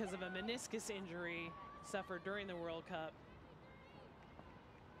because of a meniscus injury suffered during the World Cup.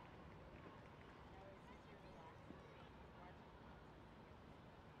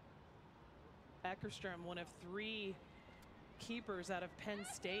 Eckerstrom, one of 3 keepers out of Penn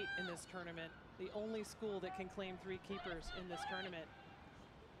State in this tournament. The only school that can claim 3 keepers in this tournament.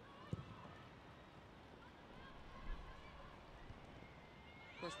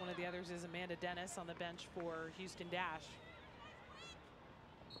 Of course, one of the others is Amanda Dennis on the bench for Houston Dash.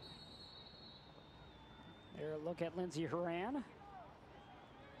 There, look at Lindsey Horan.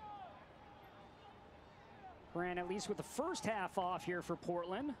 Horan at least with the first half off here for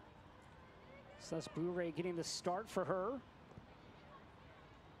Portland. Celeste Bouret getting the start for her.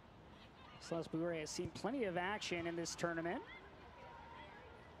 Celeste Bouret has seen plenty of action in this tournament.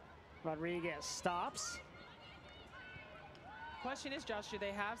 Rodriguez stops. Question is, Josh, do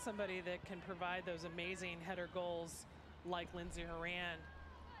they have somebody that can provide those amazing header goals like Lindsey Horan?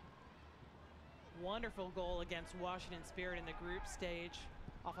 Wonderful goal against Washington Spirit in the group stage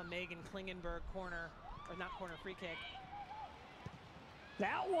off a Megan Klingenberg corner, or not corner, free kick.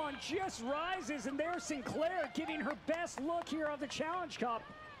 That one just rises, and there's Sinclair getting her best look here of the Challenge Cup.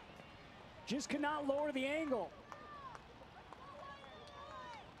 Just could not lower the angle.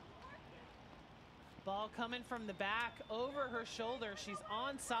 Ball coming from the back over her shoulder. She's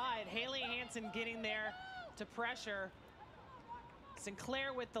onside. Haley Hansen getting there to pressure.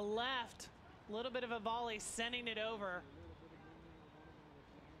 Sinclair with the left. A little bit of a volley, sending it over.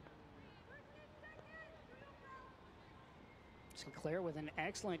 Sinclair with an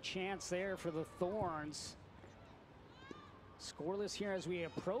excellent chance there for the Thorns. Scoreless here as we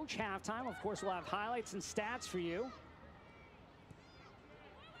approach halftime. Of course, we'll have highlights and stats for you.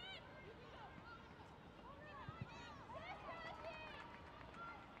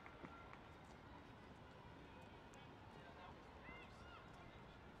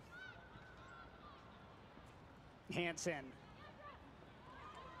 Hansen.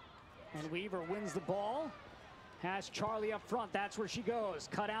 And Weaver wins the ball. Has Charlie up front. That's where she goes.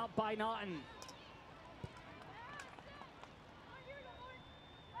 Cut out by Naughton.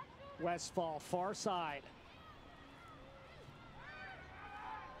 Westfall, far side.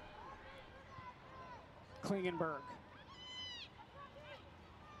 Klingenberg.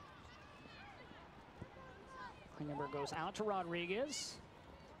 Klingenberg goes out to Rodriguez.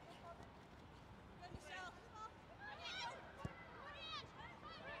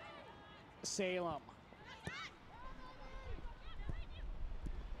 Salem.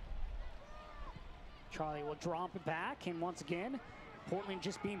 Charlie will drop it back, and once again, Portland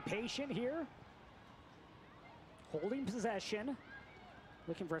just being patient here. Holding possession.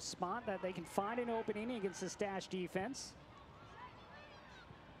 Looking for a spot that they can find an opening against this Dash defense.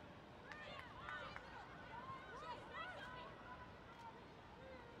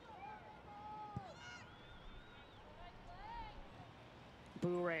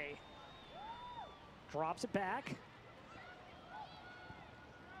 Bouret drops it back.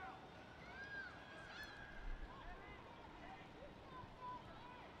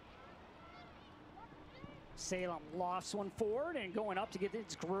 Salem lofts one forward and going up to get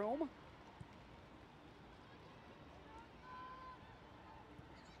its groom.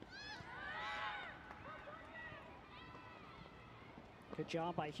 Good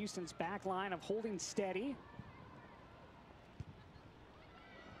job by Houston's back line of holding steady.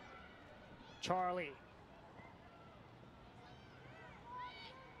 Charlie.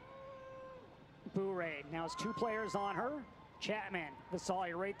 Bouret now has 2 players on her. Chapman,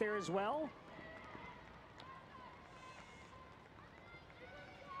 Vasali right there as well.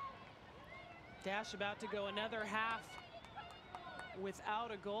 Dash about to go another half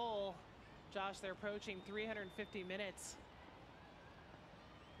without a goal. Josh, they're approaching 350 minutes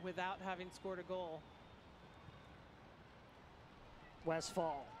without having scored a goal.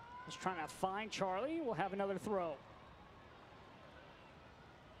 Westfall is trying to find Charlie. We'll have another throw.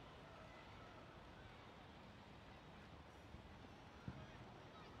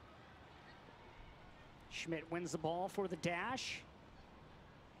 Schmidt wins the ball for the Dash.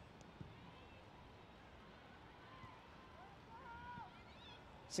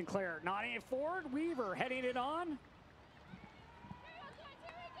 Sinclair nodding it forward. Weaver heading it on.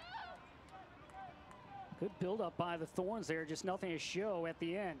 Good build-up by the Thorns there. Just nothing to show at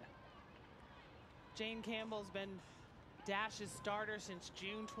the end. Jane Campbell's been Dash's starter since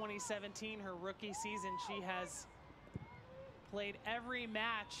June 2017, her rookie season. She has Played every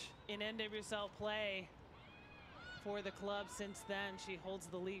match in NWSL play for the club since then. She holds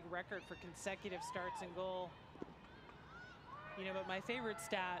the league record for consecutive starts and goal. You know, but my favorite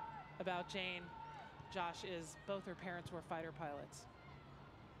stat about Jane, Josh, is both her parents were fighter pilots.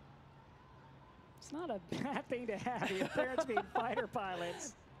 It's not a bad thing to have, your parents being fighter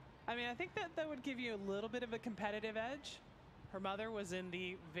pilots. I mean, I think that would give you a little bit of a competitive edge. Her mother was in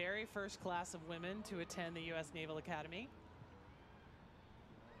the very first class of women to attend the U.S. Naval Academy.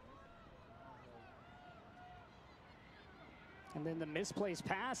 And then the misplaced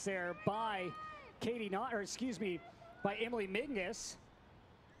pass there by by Emily Mingus.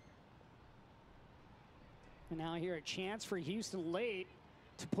 And now here a chance for Houston late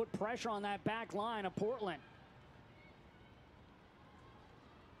to put pressure on that back line of Portland.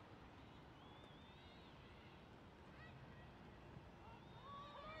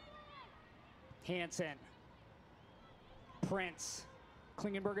 Hansen. Prince.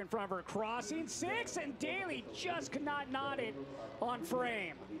 Klingenberg in front of her, crossing 6, and Daly just could not knot it on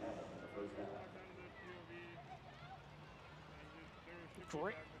frame.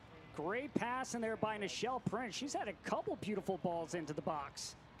 Great pass in there by Nichelle Prince. She's had a couple beautiful balls into the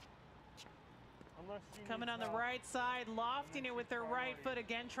box. Coming on the right side, lofting it with their right foot,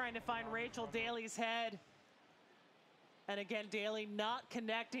 again trying to find Rachel Daly's head. And again, Daly not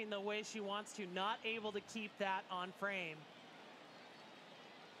connecting the way she wants to, not able to keep that on frame.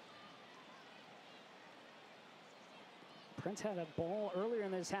 Prince had a ball earlier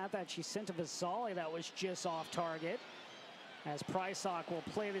in this half that she sent to Vasali that was just off target. As Prysock will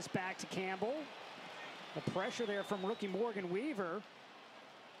play this back to Campbell. The pressure there from rookie Morgan Weaver.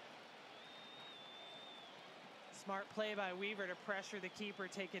 Smart play by Weaver to pressure the keeper,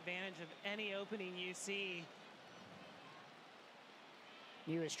 take advantage of any opening you see.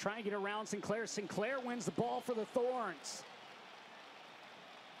 He was trying to get around Sinclair. Sinclair wins the ball for the Thorns.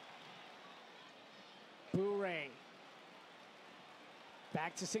 Bourret.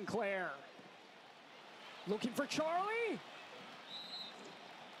 Back to Sinclair. Looking for Charlie.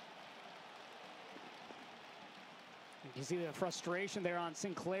 You can see the frustration there on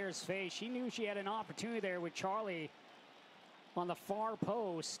Sinclair's face. She knew she had an opportunity there with Charlie on the far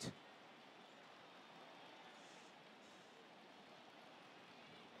post.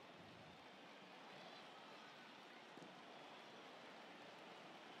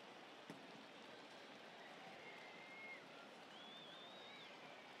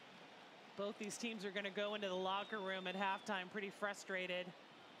 Both these teams are going to go into the locker room at halftime pretty frustrated.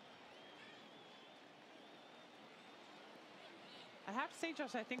 I have to say,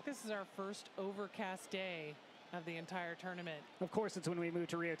 Josh, I think this is our first overcast day of the entire tournament. Of course, it's when we move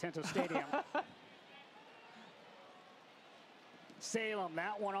to Rio Tinto Stadium. Salem,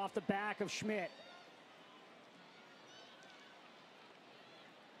 that one off the back of Schmidt.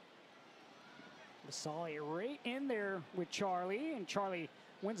 Vasali right in there with Charlie, and Charlie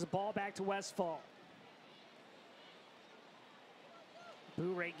wins the ball back to Westfall.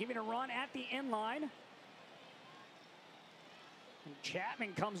 Bourret giving a run at the end line. And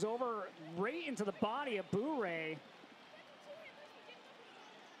Chapman comes over right into the body of Bourret.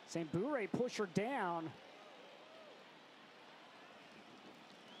 St. Bourret pushed her down.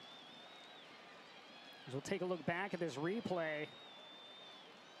 As we'll take a look back at this replay.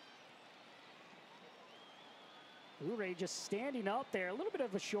 Bourret just standing up there, a little bit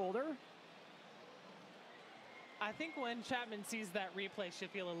of a shoulder. I think when Chapman sees that replay, she'll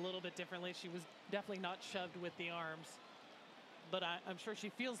feel a little bit differently. She was definitely not shoved with the arms, but I'm sure she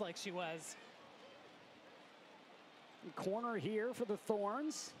feels like she was. Corner here for the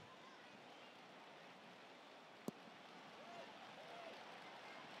Thorns.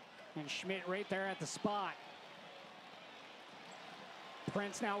 And Schmidt right there at the spot.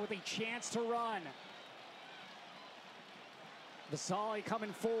 Prince now with a chance to run. Vasali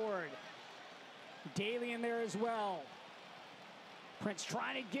coming forward. Daly in there as well. Prince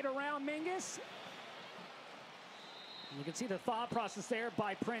trying to get around Mingus. And you can see the thought process there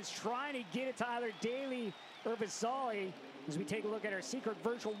by Prince trying to get it to either Daly or Vasali as we take a look at our secret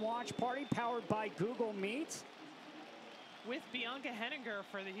virtual watch party powered by Google Meet. With Bianca Henninger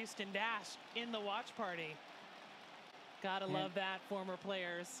for the Houston Dash in the watch party. Gotta love that, former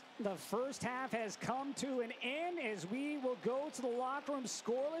players. The first half has come to an end as we will go to the locker room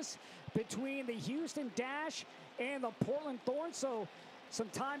scoreless between the Houston Dash and the Portland Thorns. So some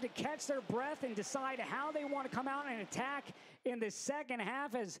time to catch their breath and decide how they want to come out and attack in the second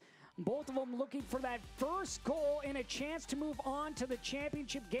half, as both of them looking for that first goal and a chance to move on to the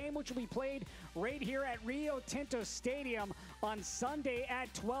championship game, which will be played right here at Rio Tinto Stadium on Sunday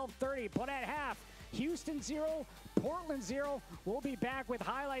at 12:30. But at half, Houston 0, Portland 0. We'll be back with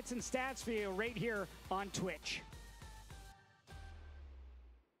highlights and stats for you right here on Twitch.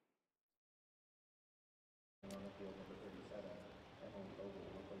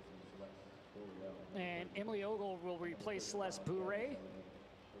 And Emily Ogle will replace Celeste Bourret.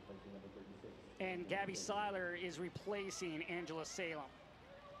 And Gabby Seiler is replacing Angela Salem.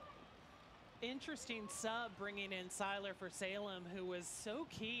 Interesting sub bringing in Seiler for Salem, who was so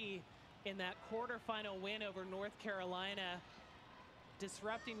key in that quarterfinal win over North Carolina,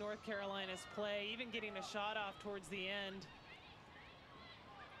 disrupting North Carolina's play, even getting a shot off towards the end.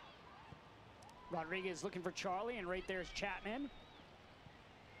 Rodriguez looking for Charlie, and right there's Chapman.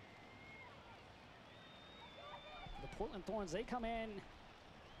 The Portland Thorns, they come in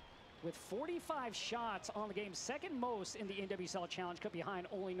with 45 shots on the game, second most in the NWSL Challenge Cup behind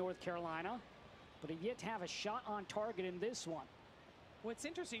only North Carolina, but have yet to have a shot on target in this one. What's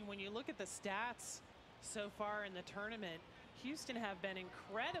interesting, when you look at the stats so far in the tournament, Houston have been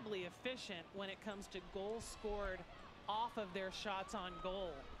incredibly efficient when it comes to goals scored off of their shots on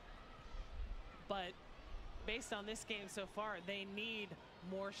goal. But based on this game so far, they need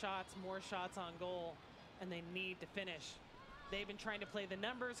more shots on goal, and they need to finish. They've been trying to play the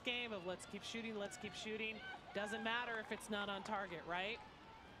numbers game of let's keep shooting, let's keep shooting. Doesn't matter if it's not on target, right?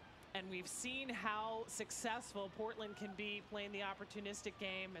 And we've seen how successful Portland can be playing the opportunistic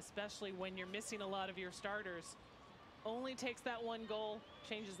game, especially when you're missing a lot of your starters. Only takes that one goal,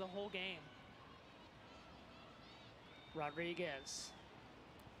 changes the whole game. Rodriguez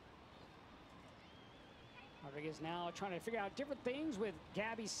now trying to figure out different things with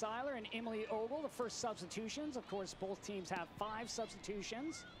Gabby Seiler and Emily Ogle, the first substitutions. Of course, both teams have 5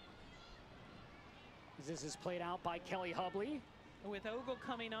 substitutions. This is played out by Kelly Hubley. With Ogle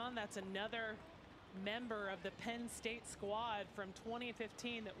coming on, that's another member of the Penn State squad from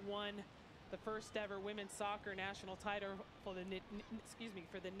 2015 that won the first ever women's soccer national title for the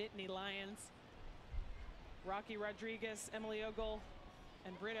Nittany Lions. Rocky Rodriguez, Emily Ogle,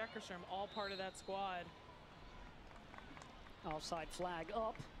 and Britt Eckerstrom, all part of that squad. Offside flag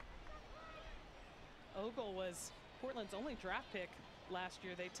up. Ogle was Portland's only draft pick last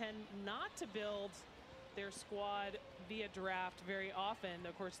year. They tend not to build their squad via draft very often.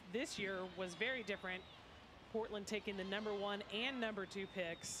 Of course, this year was very different. Portland taking the #1 and #2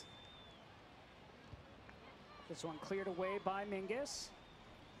 picks. This one cleared away by Mingus.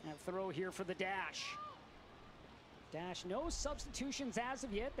 And a throw here for the Dash. Dash, no substitutions as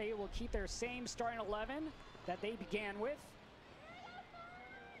of yet. They will keep their same starting 11 that they began with.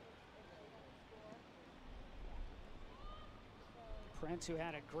 Prince, who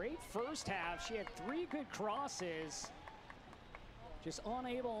had a great first half. She had 3 good crosses. Just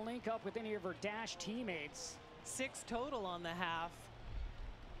unable to link up with any of her Dash teammates. 6 total on the half.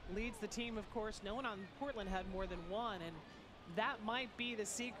 Leads the team, of course. No one on Portland had more than 1, and that might be the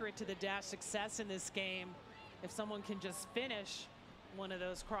secret to the Dash success in this game. If someone can just finish one of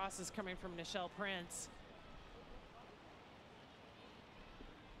those crosses coming from Nichelle Prince.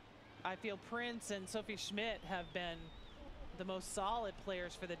 I feel Prince and Sophie Schmidt have been the most solid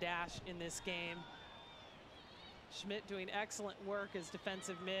players for the Dash in this game. Schmidt doing excellent work as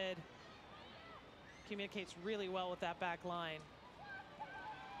defensive mid. Communicates really well with that back line.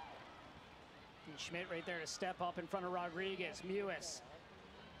 And Schmidt right there to step up in front of Rodriguez. Mewis.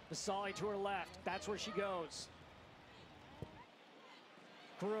 Vasali to her left. That's where she goes.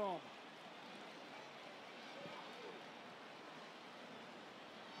 Groom.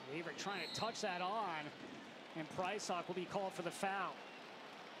 Weaver trying to touch that on. And Prysock will be called for the foul.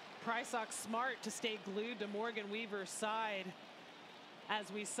 Prysock smart to stay glued to Morgan Weaver's side. As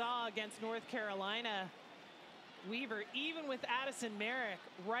we saw against North Carolina, Weaver, even with Addison Merrick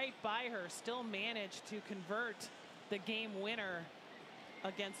right by her, still managed to convert the game winner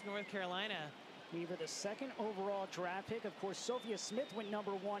against North Carolina. Weaver, the 2nd overall draft pick. Of course, Sophia Smith went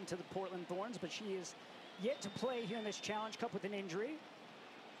 #1 to the Portland Thorns, but she is yet to play here in this Challenge Cup with an injury.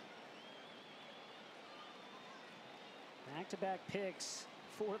 Back-to-back picks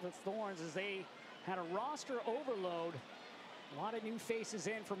for the Thorns as they had a roster overload. A lot of new faces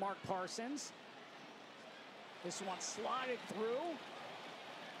in for Mark Parsons. This one slided through.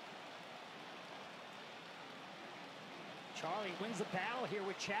 Charlie wins the battle here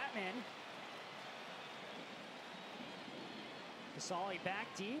with Chapman. Vasali back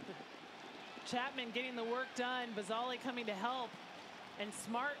deep. Chapman getting the work done. Vasali coming to help and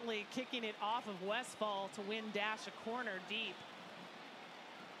smartly kicking it off of Westfall to win Dash a corner deep.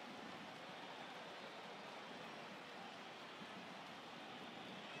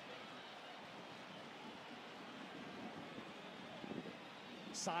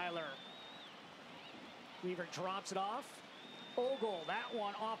 Seiler Weaver drops it off. Ogle, that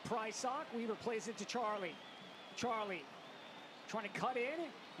one off Prysock. Weaver plays it to Charlie. Charlie trying to cut in,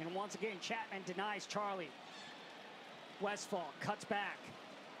 and once again, Chapman denies Charlie. Westfall cuts back.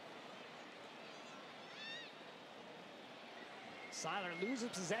 Seiler loses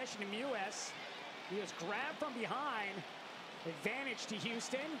possession to Mewes. He was grabbed from behind. Advantage to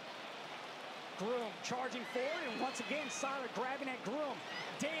Houston. Groom charging forward, and once again, Seiler grabbing at Groom.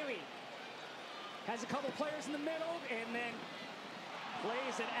 Daly has a couple players in the middle, and then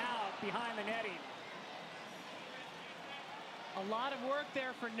plays it out behind the netting. A lot of work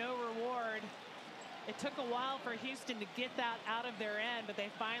there for no reward. It took a while for Houston to get that out of their end, but they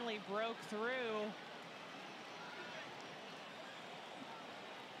finally broke through.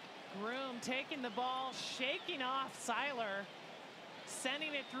 Groom taking the ball, shaking off Seiler,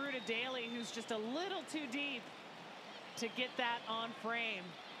 sending it through to Daly, who's just a little too deep to get that on frame.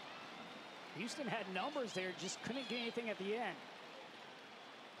 Houston had numbers there, just couldn't get anything at the end.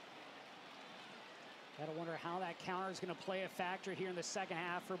 Gotta wonder how that counter is going to play a factor here in the second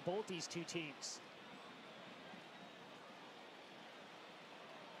half for both these two teams.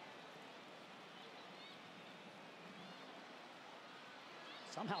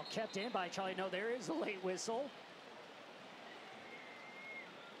 Somehow kept in by Charlie. No, there is a late whistle.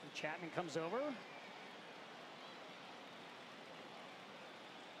 And Chapman comes over.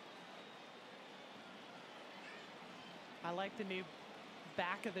 I like the new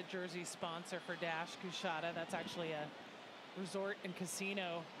back of the jersey sponsor for Dash Kushada. That's actually a resort and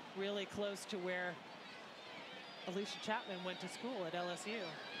casino really close to where Alicia Chapman went to school at LSU.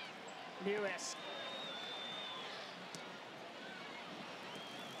 Mewes.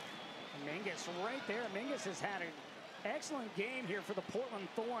 Mingus right there. Mingus has had an excellent game here for the Portland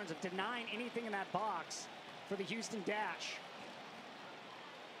Thorns of denying anything in that box for the Houston Dash.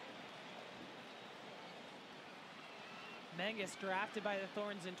 Mingus drafted by the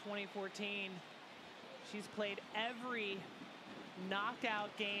Thorns in 2014. She's played every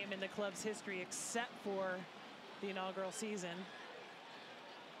knockout game in the club's history except for the inaugural season.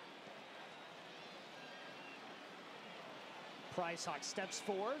 Prysock steps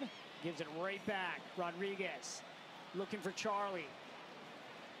forward, gives it right back. Rodriguez looking for Charlie.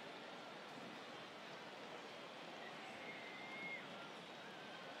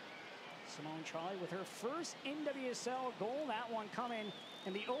 Simone Charlie with her first NWSL goal. That one coming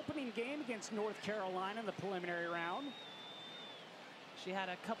in the opening game against North Carolina in the preliminary round. She had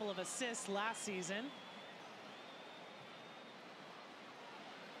a couple of assists last season.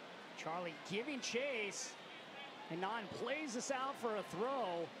 Charlie giving chase. And Nan plays this out for a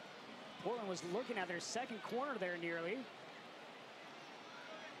throw. Portland was looking at their second corner there nearly.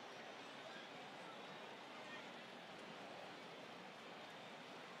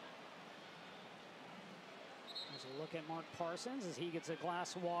 There's a look at Mark Parsons as he gets a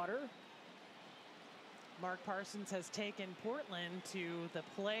glass of water. Mark Parsons has taken Portland to the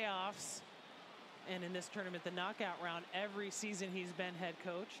playoffs, and in this tournament, the knockout round, every season he's been head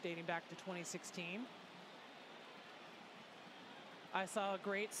coach, dating back to 2016. I saw a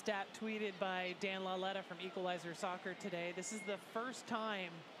great stat tweeted by Dan Lauletta from Equalizer Soccer today. This is the first time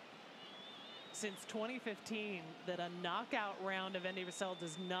since 2015 that a knockout round of NWSL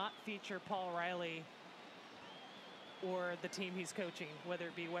does not feature Paul Riley or the team he's coaching, whether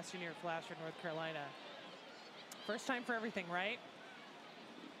it be Western New York Flash or North Carolina. First time for everything, right?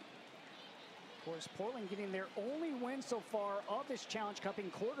 Of course, Portland getting their only win so far of this Challenge Cup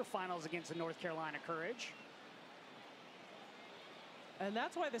in quarterfinals against the North Carolina Courage. And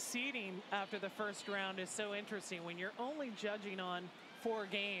that's why the seeding after the first round is so interesting when you're only judging on 4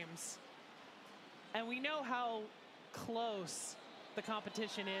 games. And we know how close the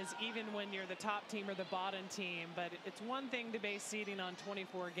competition is, even when you're the top team or the bottom team. But it's one thing to base seeding on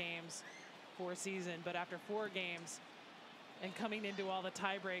 24 games for a season, but after 4 games and coming into all the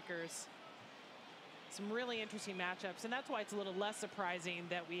tiebreakers, some really interesting matchups. And that's why it's a little less surprising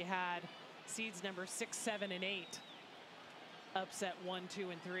that we had seeds number 6, 7, and 8 upset 1, 2,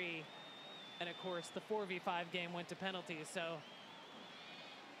 and 3. And of course, the 4v5 game went to penalties, so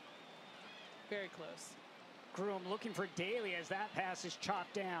very close. Groom looking for Daly as that pass is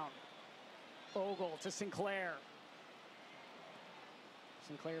chopped down. Ogle to Sinclair.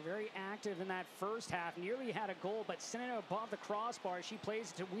 Sinclair very active in that first half. Nearly had a goal, but sent it above the crossbar. She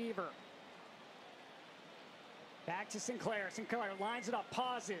plays it to Weaver. Back to Sinclair. Sinclair lines it up,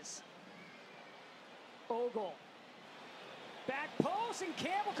 pauses. Ogle. Back post, and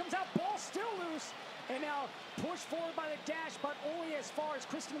Campbell comes out, ball still loose. And now pushed forward by the Dash, but only as far as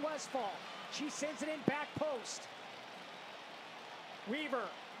Kristen Westfall. She sends it in back post. Weaver.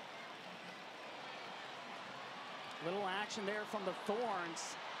 Little action there from the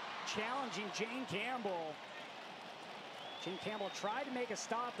Thorns, challenging Jane Campbell. Jane Campbell tried to make a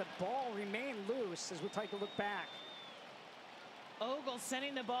stop. The ball remained loose as we take a look back. Ogle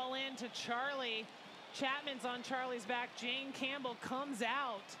sending the ball in to Charlie. Chapman's on Charlie's back. Jane Campbell comes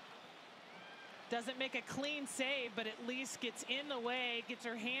out. Doesn't make a clean save, but at least gets in the way, gets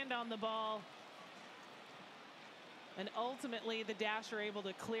her hand on the ball. And ultimately, the Dash are able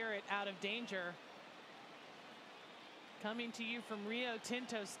to clear it out of danger. Coming to you from Rio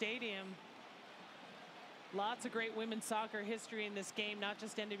Tinto Stadium. Lots of great women's soccer history in this game, not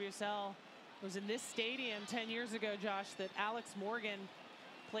just NWSL. It was in this stadium 10 years ago, Josh, that Alex Morgan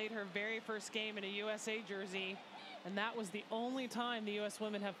played her very first game in a USA jersey. And that was the only time the U.S.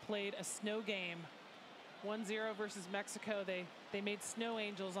 women have played a snow game. 1-0 versus Mexico. They made snow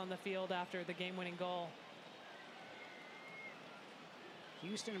angels on the field after the game-winning goal.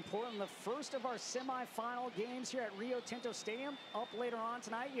 Houston and Portland, the first of our semifinal games here at Rio Tinto Stadium. Up later on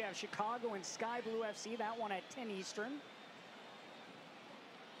tonight, you have Chicago and Sky Blue FC, that one at 10 Eastern.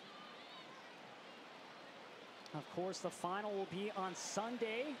 Of course, the final will be on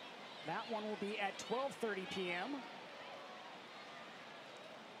Sunday. That one will be at 12:30 p.m.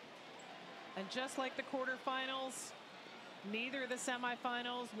 And just like the quarterfinals, neither the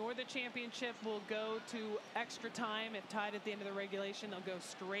semifinals nor the championship will go to extra time. If tied at the end of the regulation, they'll go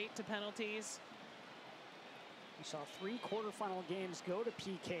straight to penalties. We saw 3 quarterfinal games go to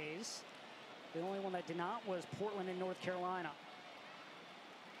PKs. The only one that did not was Portland and North Carolina.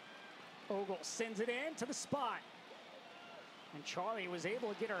 Ogle sends it in to the spot. And Charlie was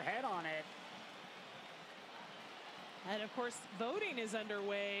able to get her head on it. And of course, voting is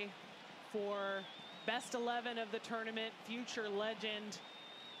underway for best 11 of the tournament, future legend.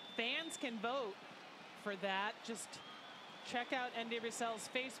 Fans can vote for that. Just check out NWSL's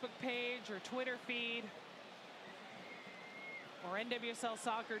Facebook page or Twitter feed or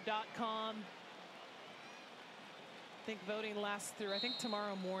NWSLsoccer.com. I think voting lasts through, I think,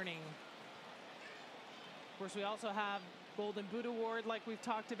 tomorrow morning. Of course, we also have Golden Boot Award like we've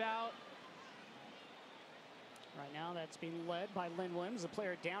talked about. Right now, that's being led by Lynn Williams, the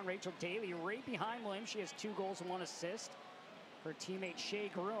player down. Rachel Daly right behind Williams. She has 2 goals and 1 assist. Her teammate Shea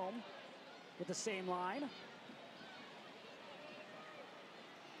Groom with the same line.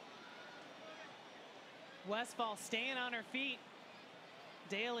 Westphal staying on her feet.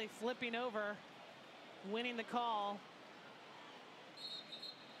 Daly flipping over, winning the call.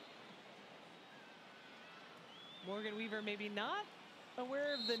 Morgan Weaver maybe not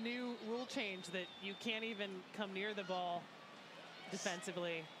aware of the new rule change that you can't even come near the ball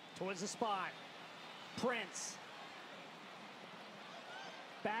defensively. Towards the spot. Prince.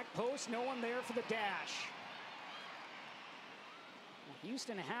 Back post, no one there for the dash.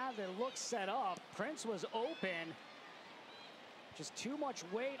 Houston had their look set up. Prince was open. Just too much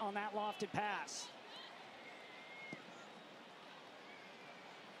weight on that lofted pass.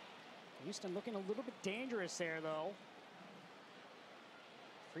 Houston looking a little bit dangerous there, though.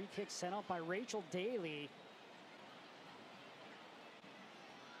 Free kick sent up by Rachel Daly.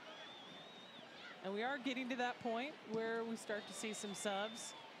 And we are getting to that point where we start to see some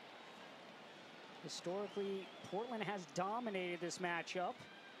subs. Historically, Portland has dominated this matchup.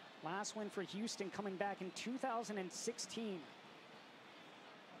 Last win for Houston coming back in 2016.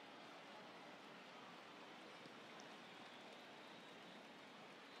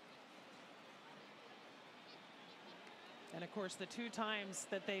 And of course, the 2 times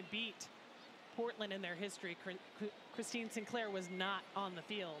that they beat Portland in their history, Christine Sinclair was not on the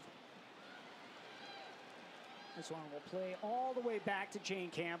field. This one will play all the way back to Jane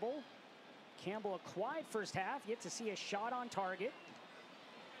Campbell. Campbell, a quiet first half, yet to see a shot on target.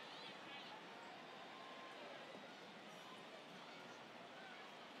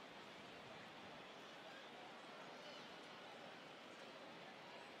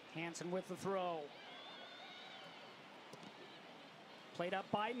 Hansen with the throw. Played up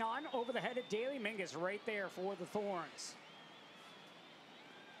by Nunn, over the head of Daly. Mingus right there for the Thorns.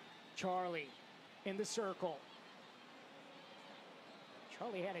 Charlie in the circle.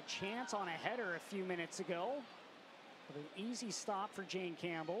 Charlie had a chance on a header a few minutes ago. With an easy stop for Jane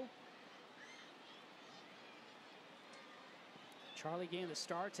Campbell. Charlie getting the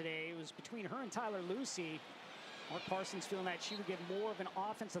start today. It was between her and Tyler Lucy. Mark Parsons feeling that she would get more of an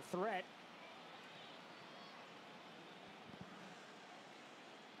offensive threat.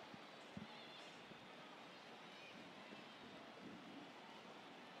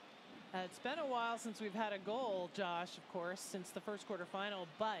 It's been a while since we've had a goal, Josh, of course, since the first quarterfinal,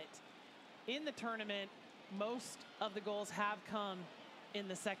 but in the tournament, most of the goals have come in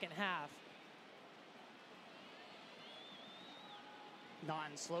the second half.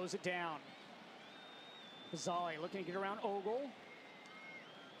 Naughton slows it down. Zali looking to get around Ogle.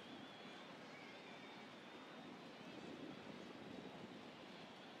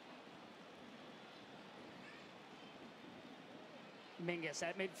 Mingus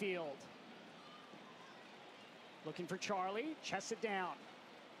at midfield. Looking for Charlie, chests it down.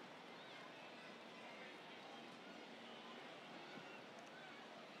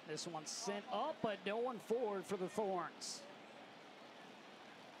 This one's sent up, but no one forward for the Thorns.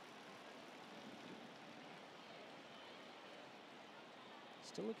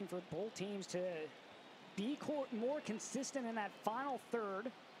 Still looking for both teams to be more consistent in that final third.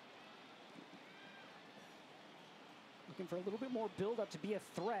 Looking for a little bit more build-up to be a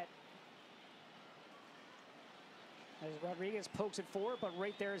threat. As Rodriguez pokes it forward, but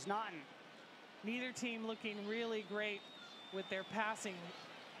right there is Naughton. Neither team looking really great with their passing.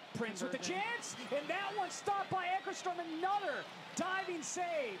 Prince with the chance, and that one stopped by Eckerstrom. Another diving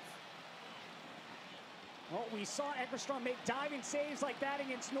save. Well, we saw Eckerstrom make diving saves like that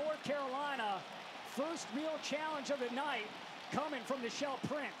against North Carolina. First real challenge of the night coming from Michelle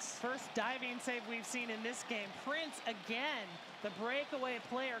Prince. First diving save we've seen in this game. Prince again, the breakaway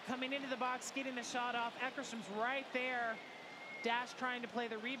player coming into the box, getting the shot off. Eckerstrom's right there. Dash trying to play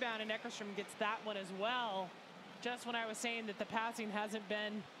the rebound, and Eckerstrom gets that one as well. Just when I was saying that the passing hasn't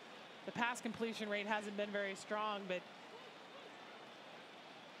been, the pass completion rate hasn't been very strong, but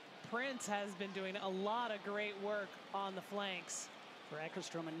Prince has been doing a lot of great work on the flanks. For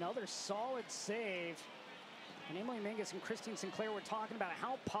Eckerstrom, another solid save. And Emily Mingus and Christine Sinclair were talking about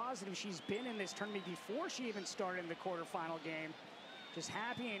how positive she's been in this tournament before she even started in the quarterfinal game. Just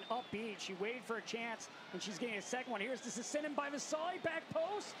happy and upbeat. She waited for a chance, and she's getting a second one. Here's this is sent in by Vasali, back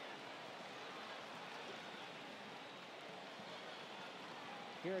post.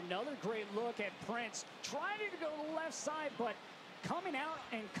 Here, another great look at Prince. Trying to go to the left side, but coming out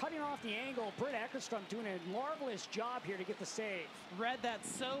and cutting off the angle. Britt Eckerstrom doing a marvelous job here to get the save. Read that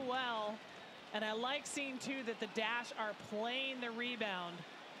so well. And I like seeing, too, that the Dash are playing the rebound.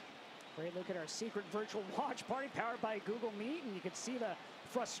 Great look at our secret virtual watch party powered by Google Meet, and you can see the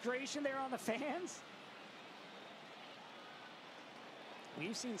frustration there on the fans.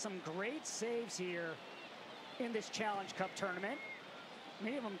 We've seen some great saves here in this Challenge Cup tournament.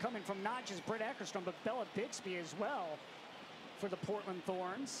 Many of them coming from not just Britt Eckerstrom, but Bella Bixby as well for the Portland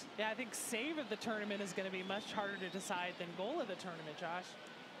Thorns. Yeah, I think save of the tournament is going to be much harder to decide than goal of the tournament, Josh.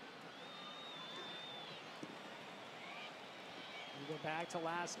 We go back to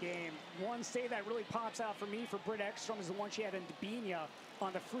last game. One save that really pops out for me for Britt Ekstrom is the one she had in Dabinia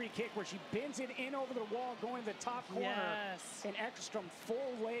on the free kick where she bends it in over the wall going to the top corner. Yes. And Ekstrom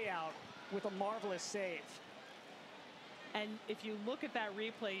full layout with a marvelous save. And if you look at that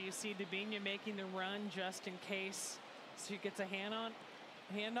replay, you see Dabinia making the run just in case she gets a hand on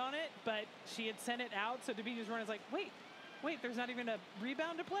it, but she had sent it out, so Dabinia's run is like, wait, there's not even a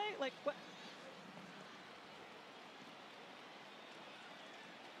rebound to play? Like, what?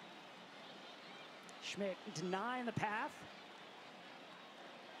 Schmidt denying the path.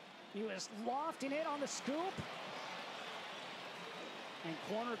 He was lofting it on the scoop. And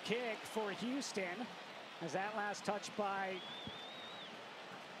corner kick for Houston as that one's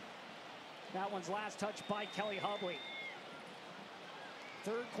last touch by Kelly Hubley.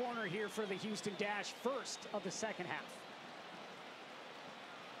 Third corner here for the Houston Dash, first of the second half.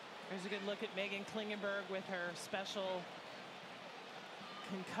 There's a good look at Megan Klingenberg with her special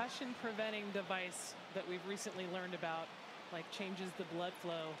concussion preventing device that we've recently learned about, like changes the blood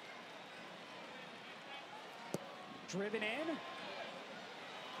flow. Driven in.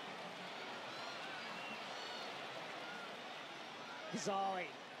 Zali.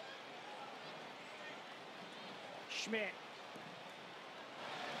 Schmidt.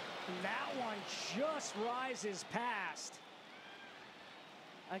 And that one just rises past.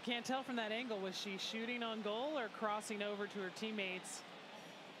 I can't tell from that angle, was she shooting on goal or crossing over to her teammates?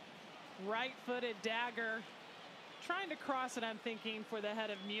 Right-footed dagger. Trying to cross it, I'm thinking, for the head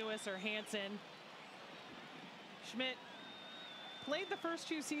of Mewis or Hansen. Schmidt played the first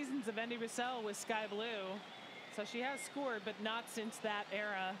 2 seasons of NWSL with Sky Blue, so she has scored, but not since that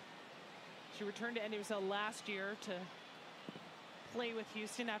era. She returned to NWSL last year to play with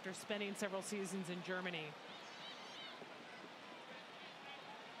Houston after spending several seasons in Germany.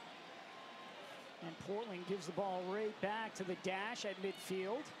 And Portland gives the ball right back to the Dash at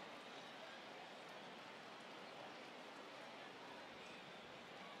midfield.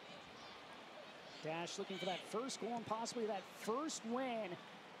 Dash looking for that first goal and possibly that first win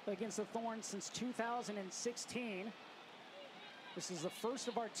against the Thorns since 2016. This is the first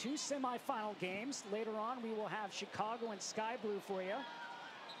of our 2 semifinal games. Later on, we will have Chicago and Sky Blue for you.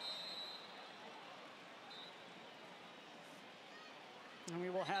 And we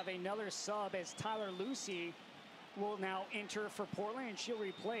will have another sub as Tyler Lucy will now enter for Portland, and she'll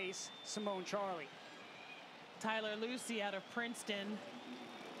replace Simone Charlie. Tyler Lucy out of Princeton.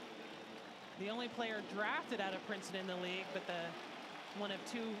 The only player drafted out of Princeton in the league, but the one of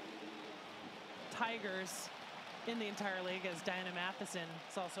two Tigers in the entire league, as Diana Matheson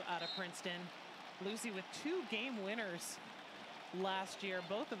is also out of Princeton. Lucy with 2 game winners last year,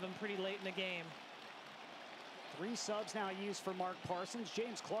 both of them pretty late in the game. 3 subs now used for Mark Parsons.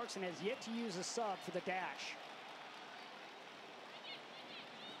 James Clarkson has yet to use a sub for the dash.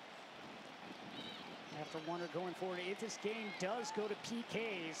 I have to wonder going forward, if this game does go to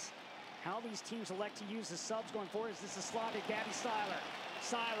PKs, how these teams elect to use the subs going forward. Is this a slot at Gabby Seiler?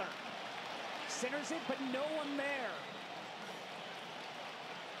 Seiler centers it, but no one there.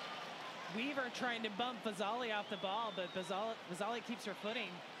 Weaver trying to bump Vazzali off the ball, but Vazzali keeps her footing.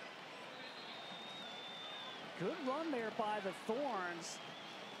 Good run there by the Thorns.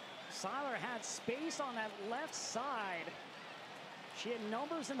 Seiler had space on that left side. She had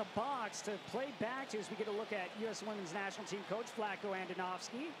numbers in the box to play back to as we get a look at U.S. Women's National Team coach Vlatko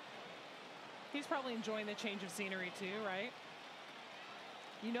Andonovski. He's probably enjoying the change of scenery too, right?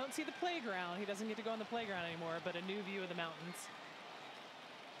 You don't see the playground. He doesn't get to go on the playground anymore, but a new view of the mountains.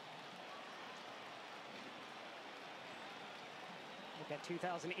 Look at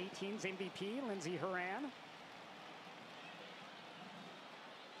 2018's MVP, Lindsey Horan.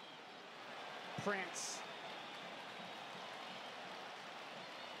 Prince.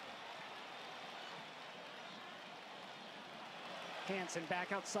 Hansen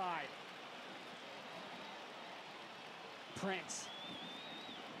back outside. Prince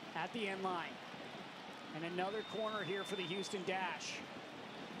at the end line. And another corner here for the Houston Dash.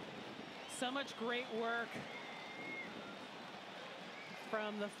 So much great work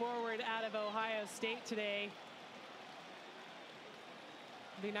from the forward out of Ohio State today.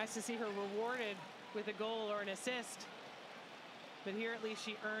 It'd be nice to see her rewarded with a goal or an assist. But here at least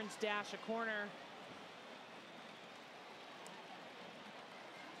she earns Dash a corner.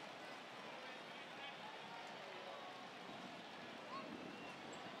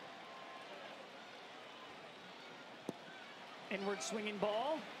 Inward swinging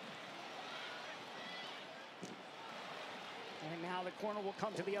ball. And now the corner will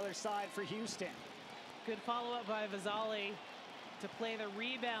come to the other side for Houston. Good follow-up by Vazzali to play the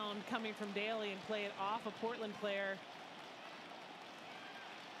rebound coming from Daly and play it off a Portland player.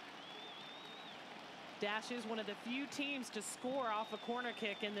 Dash is one of the few teams to score off a corner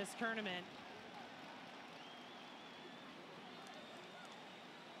kick in this tournament.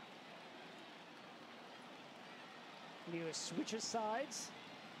 Lewis switches sides.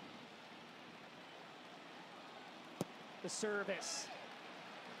 The service.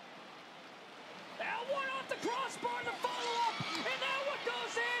 That one off the crossbar, the follow-up, and that one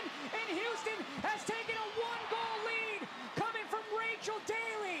goes in, and Houston has taken a 1-goal lead coming from Rachel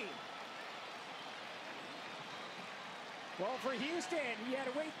Daly. Well, for Houston, you had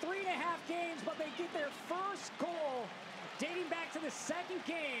to wait 3.5 games, but they get their first goal dating back to the second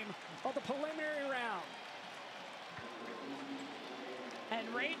game of the preliminary round. And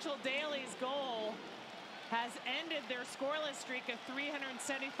Rachel Daly's goal has ended their scoreless streak of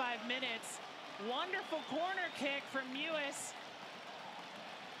 375 minutes. Wonderful corner kick from Mewis.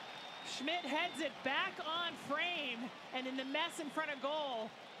 Schmidt heads it back on frame, and in the mess in front of goal,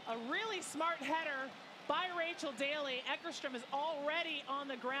 a really smart header by Rachel Daly. Eckerstrom is already on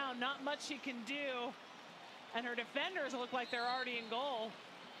the ground, not much she can do, and her defenders look like they're already in goal.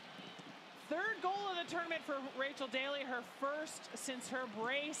 Third goal of the tournament for Rachel Daly, her first since her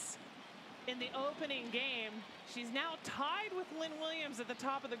brace in the opening game. She's now tied with Lynn Williams at the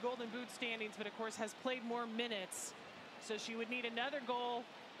top of the Golden Boot standings, but of course has played more minutes. So she would need another goal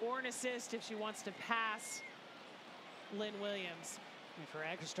or an assist if she wants to pass Lynn Williams. And for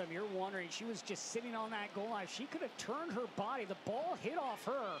Eckerstrom, you're wondering, she was just sitting on that goal line. She could have turned her body. The ball hit off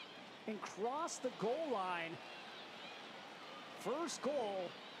her and crossed the goal line. First goal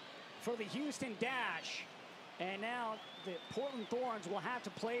for the Houston Dash. And now the Portland Thorns will have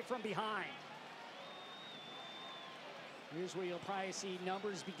to play from behind. Here's where you'll probably see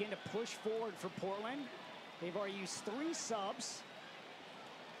numbers begin to push forward for Portland. They've already used 3 subs.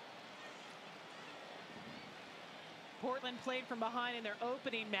 Portland played from behind in their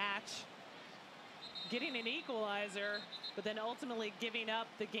opening match, getting an equalizer, but then ultimately giving up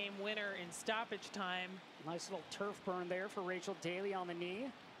the game winner in stoppage time. Nice little turf burn there for Rachel Daly on the knee.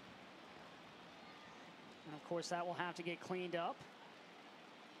 And of course, that will have to get cleaned up.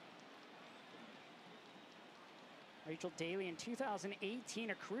 Rachel Daly in 2018,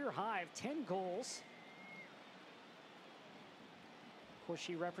 a career high of 10 goals. Of course,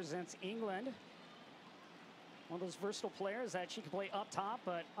 she represents England. One of those versatile players that she can play up top,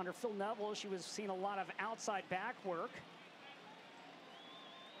 but under Phil Neville, she was seeing a lot of outside back work.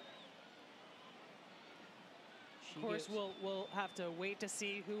 Of course, we'll have to wait to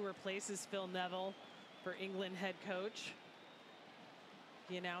see who replaces Phil Neville for England head coach.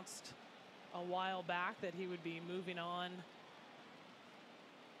 He announced a while back that he would be moving on.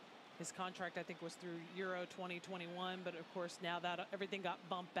 His contract, I think, was through Euro 2021, but of course now that everything got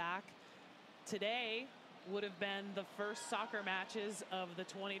bumped back. Today would have been the first soccer matches of the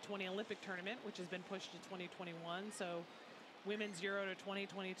 2020 Olympic tournament, which has been pushed to 2021. So women's Euro to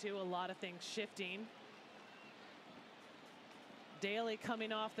 2022, a lot of things shifting. Daly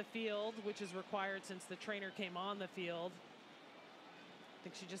coming off the field, which is required since the trainer came on the field. I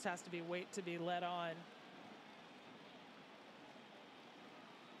think she just has to wait to be led on.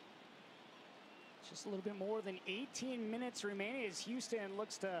 Just a little bit more than 18 minutes remaining as Houston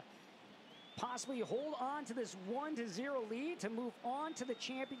looks to possibly hold on to this 1-0 lead to move on to the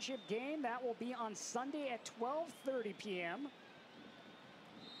championship game. That will be on Sunday at 12:30 p.m.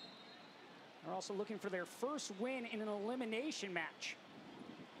 They're also looking for their first win in an elimination match.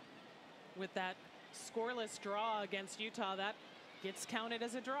 With that scoreless draw against Utah, that gets counted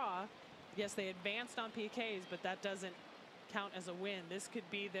as a draw. Yes, they advanced on PKs, but that doesn't count as a win. This could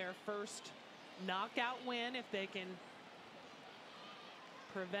be their first knockout win if they can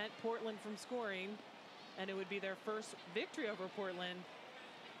prevent Portland from scoring, and it would be their first victory over Portland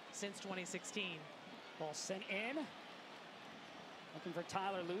since 2016. Ball sent in. Looking for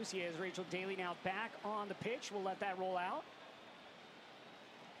Tyler Lucy as Rachel Daly now back on the pitch. We'll let that roll out.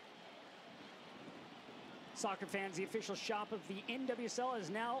 Soccer fans, the official shop of the NWSL is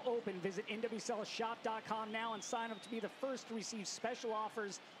now open. Visit NWSLshop.com now and sign up to be the first to receive special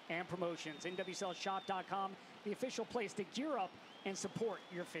offers and promotions. NWSLshop.com, the official place to gear up and support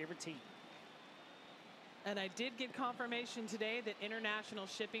your favorite team. And I did get confirmation today that international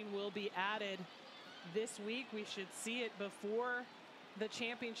shipping will be added this week. We should see it before the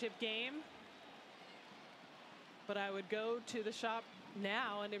championship game. But I would go to the shop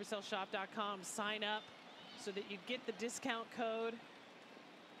now, NWSLshop.com, sign up so that you get the discount code.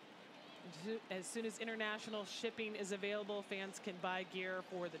 As soon as international shipping is available, fans can buy gear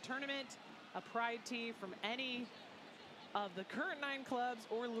for the tournament, a pride tee from any of the current 9 clubs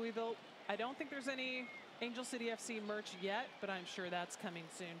or Louisville. I don't think there's any Angel City FC merch yet, but I'm sure that's coming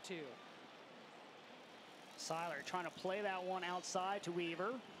soon too. Seiler trying to play that one outside to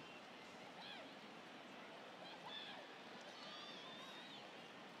Weaver.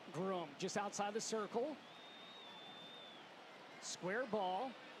 Groom just outside the circle. Square ball.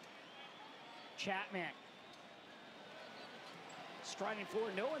 Chapman striding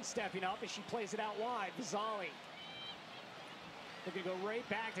forward. No one stepping up as she plays it out wide. Vizzali. They're going to go right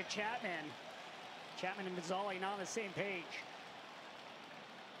back to Chapman. Chapman and Vizzali not on the same page.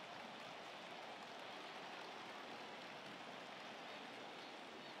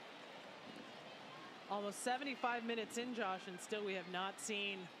 Almost 75 minutes in, Josh, and still we have not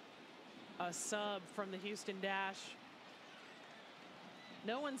seen a sub from the Houston Dash.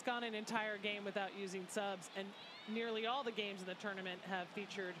 No one's gone an entire game without using subs, and nearly all the games in the tournament have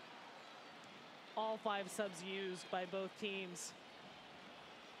featured all 5 subs used by both teams.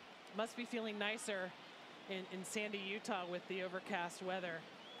 Must be feeling nicer in Sandy, Utah with the overcast weather.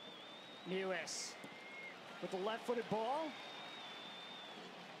 Lewis with the left-footed ball.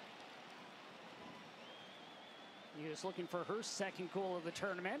 Lewis looking for her second goal of the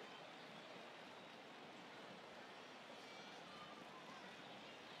tournament.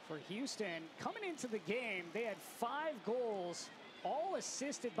 For Houston, coming into the game, they had 5 goals, all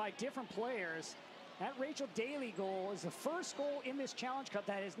assisted by different players. That Rachel Daly goal is the first goal in this Challenge Cup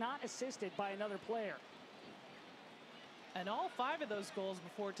that is not assisted by another player. And all 5 of those goals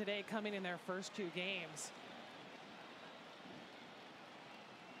before today coming in their first 2 games.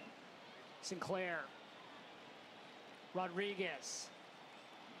 Sinclair. Rodriguez.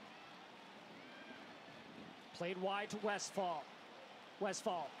 Played wide to Westfall.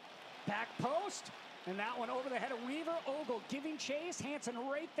 Westfall. Back post. And that one over the head of Weaver. Ogle giving chase. Hansen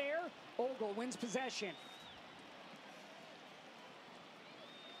right there. Ogle wins possession.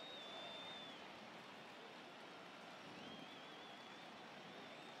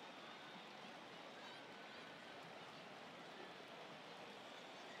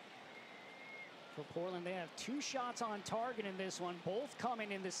 For Portland, they have 2 shots on target in this one, both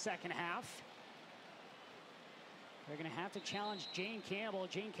coming in the second half. They're going to have to challenge Jane Campbell.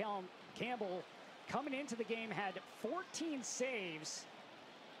 Jane Campbell coming into the game had 14 saves.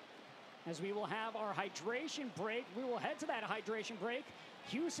 As we will have our hydration break, we will head to that hydration break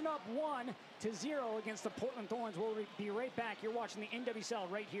Houston up 1-0 against the Portland Thorns. We'll be right back. You're watching the NWSL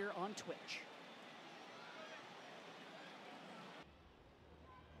right here on Twitch.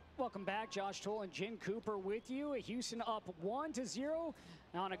 Welcome back. Josh Toll and Jen Cooper with you. Houston up 1-0.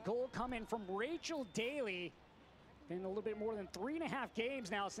 Now on a goal coming from Rachel Daly. Been a little bit more than 3.5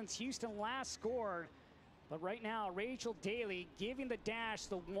 games now since Houston last scored. But right now, Rachel Daly giving the Dash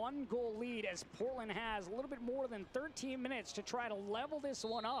the 1-goal lead as Portland has a little bit more than 13 minutes to try to level this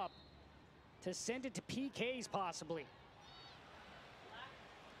one up to send it to PKs possibly.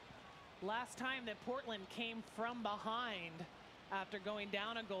 Last time that Portland came from behind after going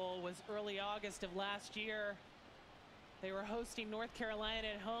down a goal was early August of last year. They were hosting North Carolina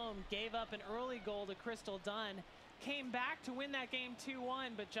at home, gave up an early goal to Crystal Dunn, came back to win that game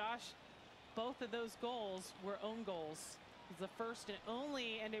 2-1, but Josh, both of those goals were own goals. It was the first and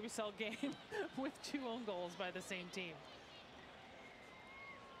only NWSL game with 2 own goals by the same team.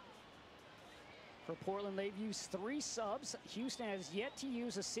 For Portland, they've used 3 subs. Houston has yet to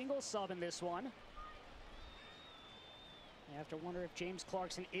use a single sub in this one. You have to wonder if James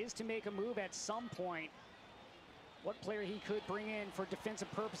Clarkson is to make a move at some point. What player he could bring in for defensive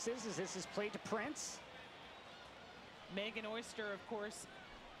purposes as this is played to Prince. Megan Oyster, of course,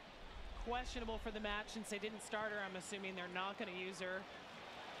 questionable for the match since they didn't start her. I'm assuming they're not going to use her.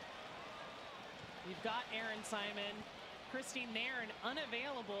 You've got Erin Simon. Christine Nairn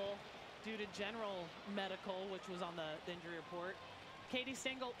unavailable due to general medical, which was on the injury report. Katie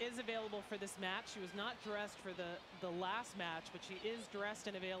Stengel is available for this match. She was not dressed for the last match, but she is dressed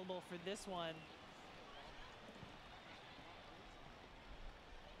and available for this one.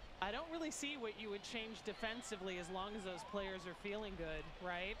 I don't really see what you would change defensively as long as those players are feeling good,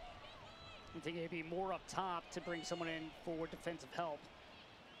 right? I think it'd be more up top to bring someone in for defensive help.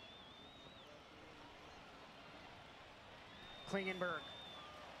 Klingenberg.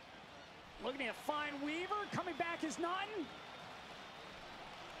 Looking to find Weaver. Coming back is Naughton.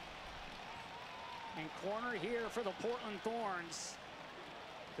 And corner here for the Portland Thorns.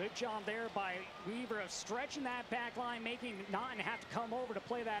 Good job there by Weaver of stretching that back line, making Naughton have to come over to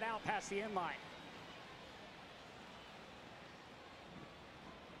play that out past the end line.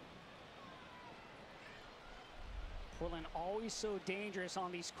 Portland always so dangerous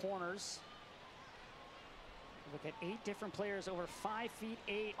on these corners. Look at 8 different players over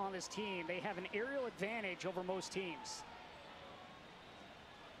 5'8" on this team. They have an aerial advantage over most teams.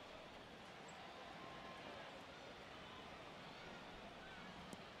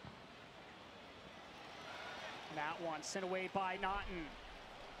 That one sent away by Naughton.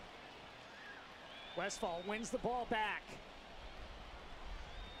 Westphal wins the ball back.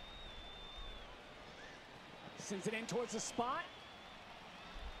 Sends it in towards the spot.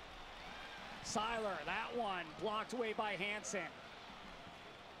 Seiler, that one blocked away by Hansen.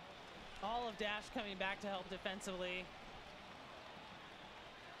 All of Dash coming back to help defensively.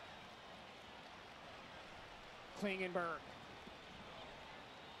 Klingenberg.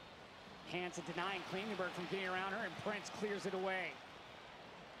 Hansen denying Klingenberg from getting around her, and Prince clears it away.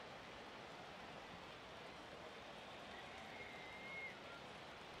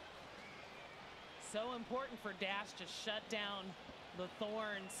 So important for Dash to shut down the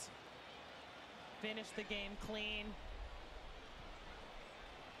Thorns. Finish the game clean.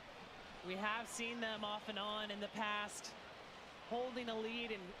 We have seen them off and on in the past, holding a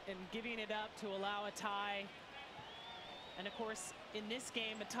lead and giving it up to allow a tie. And of course, in this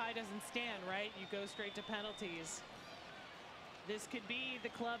game, a tie doesn't stand, right? You go straight to penalties. This could be the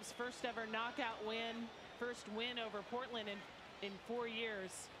club's first ever knockout win, first win over Portland in 4 years.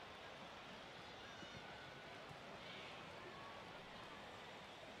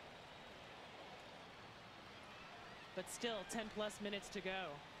 But still, 10+ minutes to go.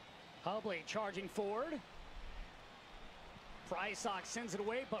 Hubley charging forward. Prysock sends it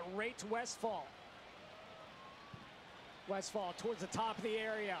away, but right to Westphal. Westphal towards the top of the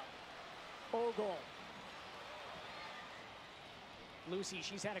area. Ogle. Lucy,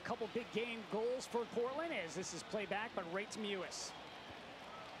 she's had a couple big game goals for Portland as this is played back, but right to Mewis.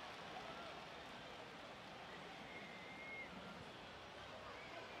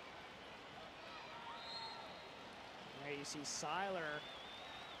 There you see Seiler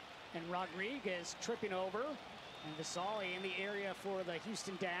and Rodriguez tripping over, and Vasali in the area for the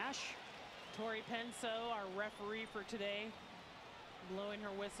Houston Dash. Tori Penso, our referee for today, blowing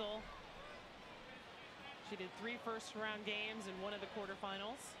her whistle. She did 3 first-round games and 1 of the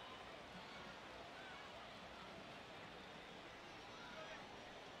quarterfinals.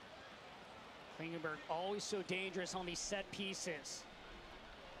 Klingenberg always so dangerous on these set pieces.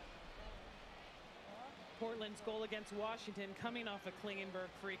 Portland's goal against Washington coming off a Klingenberg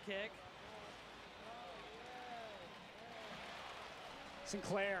free kick.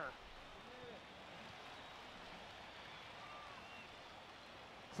 Sinclair.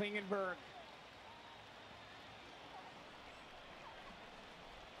 Klingenberg.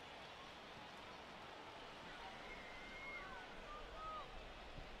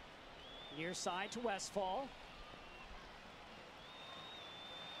 Near side to Westfall.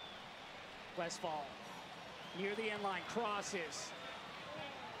 Westfall near the end line, crosses.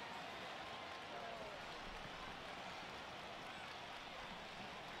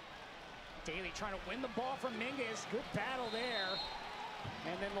 Daly trying to win the ball from Mingus. Good battle there.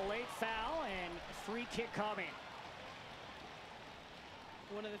 And then the late foul and free kick coming.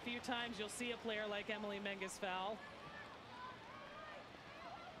 One of the few times you'll see a player like Emily Mingus foul.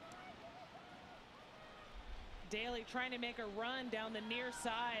 Daly trying to make a run down the near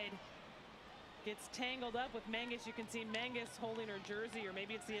side. Gets tangled up with Menges. You can see Menges holding her jersey, or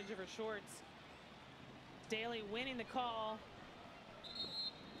maybe it's the edge of her shorts. Daly winning the call.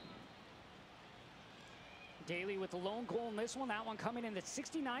 Daly with the lone goal in this one. That one coming in the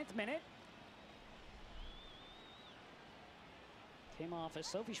 69th minute. Came off a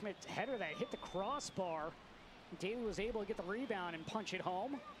Sophie Schmidt header that hit the crossbar. Daly was able to get the rebound and punch it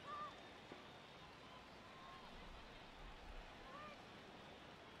home.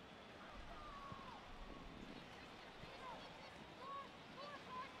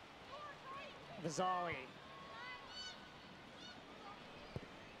 Vazali.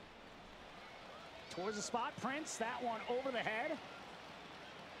 Towards the spot, Prince, that one over the head.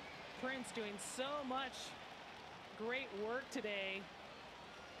 Prince doing so much great work today.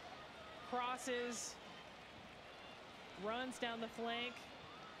 Crosses, runs down the flank,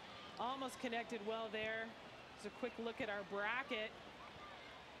 almost connected well there. Just a quick look at our bracket.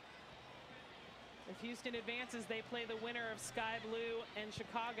 If Houston advances, they play the winner of Sky Blue and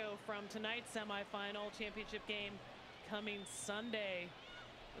Chicago from tonight's semifinal championship game coming Sunday.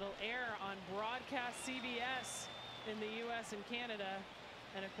 It'll air on broadcast CBS in the US and Canada,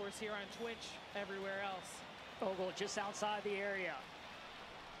 and of course here on Twitch everywhere else. Ogle just outside the area.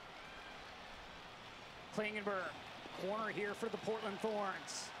 Klingenberg, corner here for the Portland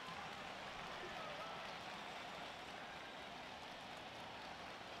Thorns.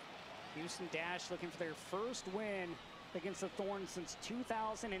 Houston Dash looking for their first win against the Thorns since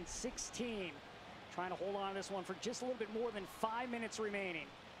 2016. Trying to hold on to this one for just a little bit more than 5 minutes remaining.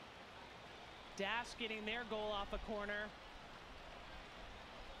 Dash getting their goal off a corner.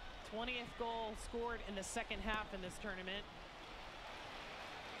 20th goal scored in the second half in this tournament.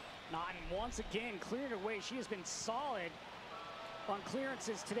 Naughton once again cleared away. She has been solid on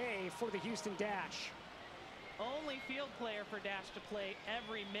clearances today for the Houston Dash. Only field player for Dash to play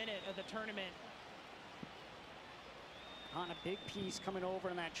every minute of the tournament. On a big piece coming over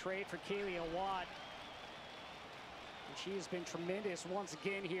in that trade for Kaylee Watt. And she has been tremendous once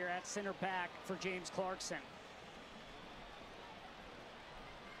again here at center back for James Clarkson.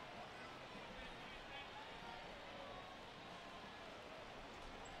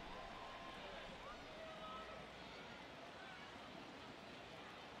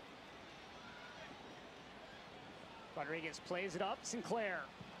 Rodriguez plays it up, Sinclair.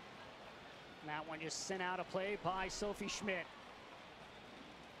 And that one just sent out a play by Sophie Schmidt.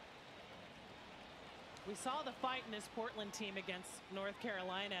 We saw the fight in this Portland team against North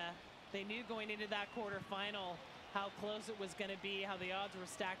Carolina. They knew going into that quarterfinal how close it was going to be, how the odds were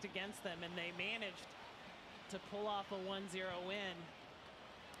stacked against them, and they managed to pull off a 1-0 win.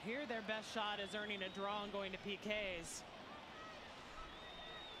 Here their best shot is earning a draw and going to PKs.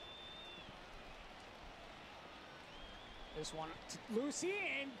 This one to Lucy,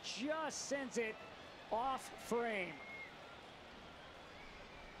 and just sends it off frame.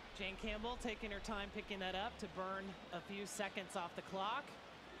 Jane Campbell taking her time picking that up to burn a few seconds off the clock.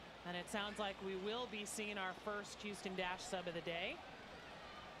 And it sounds like we will be seeing our first Houston Dash sub of the day.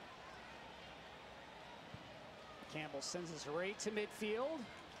 Campbell sends us right to midfield.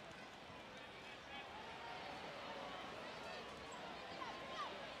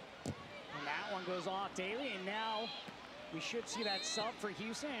 And that one goes off Daly, and now we should see that sub for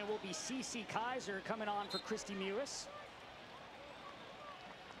Houston, and it will be CC Kaiser coming on for Christy Mewis.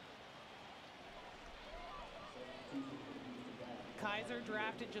 Kaiser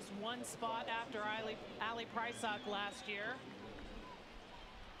drafted just one spot after Ali Prysock last year.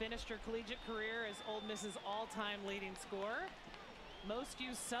 Finished her collegiate career as Ole Miss's all-time leading scorer. Most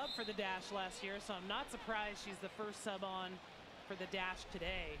used sub for the Dash last year, so I'm not surprised she's the first sub on for the Dash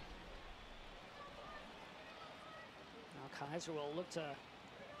today. Now Kaiser will look to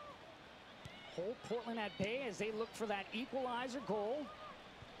hold Portland at bay as they look for that equalizer goal.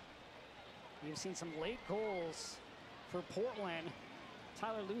 You've seen some late goals for Portland.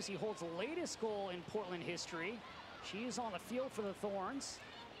 Tyler Lucy holds the latest goal in Portland history. She is on the field for the Thorns.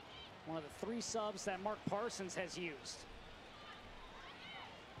 One of the 3 subs that Mark Parsons has used.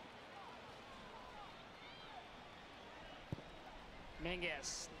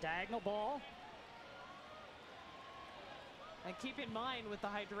 Mingus, diagonal ball. And keep in mind, with the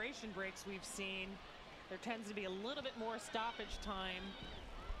hydration breaks we've seen, there tends to be a little bit more stoppage time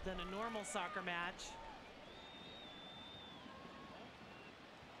than a normal soccer match.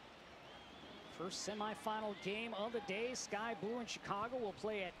 First semifinal game of the day. Sky Blue in Chicago will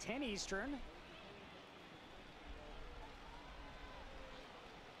play at 10 Eastern.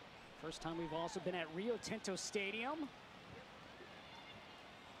 First time we've also been at Rio Tinto Stadium.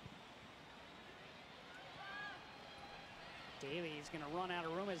 Daly is going to run out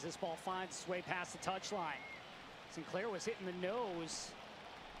of room as this ball finds its way past the touchline. Sinclair was hitting the nose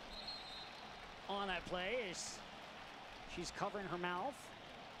on that play as she's covering her mouth.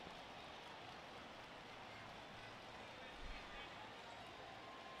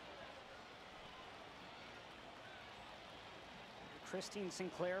 Christine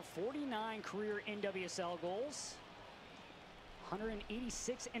Sinclair, 49 career NWSL goals,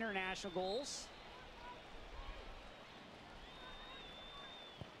 186 international goals.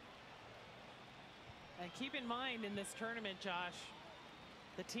 And keep in mind, in this tournament, Josh,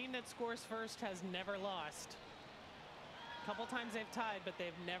 the team that scores first has never lost. A couple times they've tied, but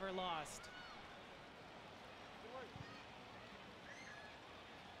they've never lost.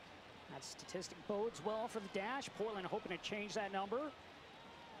 That statistic bodes well for the Dash. Portland hoping to change that number.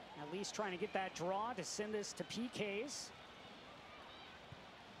 At least trying to get that draw to send this to PKs.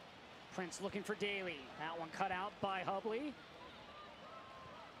 Prince looking for Daly. That one cut out by Hubley.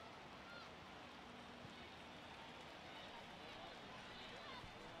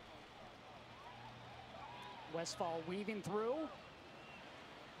 Westfall weaving through.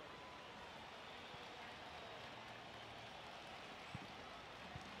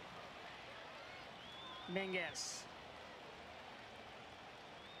 Mingus.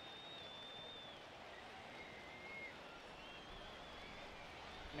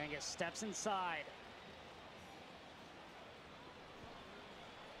 Mingus steps inside.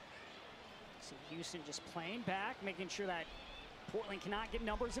 So Houston just playing back, making sure that Portland cannot get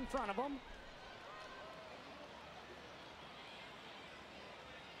numbers in front of them.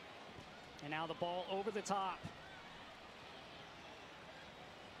 And now the ball over the top.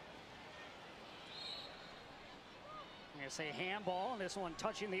 I'm going to say handball, and this one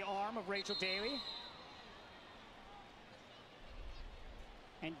touching the arm of Rachel Daly.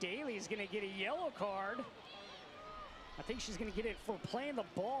 And Daly is going to get a yellow card. I think she's going to get it for playing the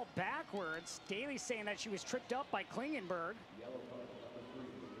ball backwards. Daly saying that she was tripped up by Klingenberg.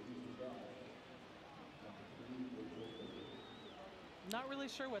 Not really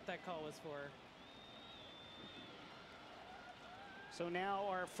sure what that call was for. So now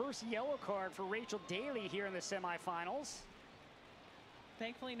our first yellow card for Rachel Daly here in the semifinals.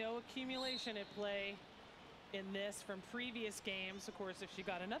 Thankfully, no accumulation at play in this from previous games. Of course, if she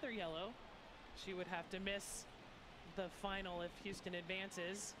got another yellow, she would have to miss the final if Houston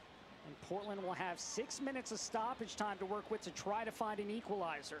advances. And Portland will have 6 minutes of stoppage time to work with to try to find an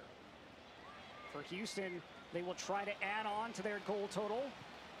equalizer. For Houston, they will try to add on to their goal total.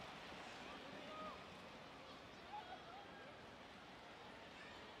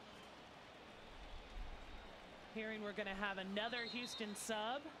 Hearing we're going to have another Houston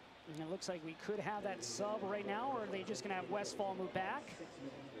sub. And it looks like we could have that sub right now, or are they just going to have Westfall move back?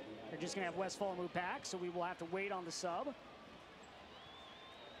 They're just going to have Westfall move back, so we will have to wait on the sub.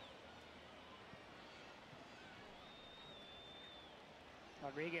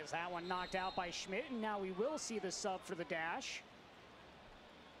 Rodriguez, that one knocked out by Schmidt, and now we will see the sub for the Dash.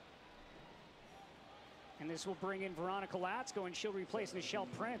 And this will bring in Veronica Latsko, and she'll replace Nichelle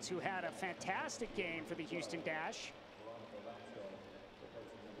Prince, who had a fantastic game for the Houston Dash.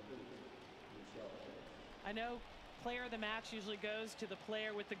 I know player of the match usually goes to the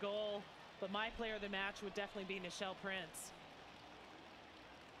player with the goal, but my player of the match would definitely be Nichelle Prince.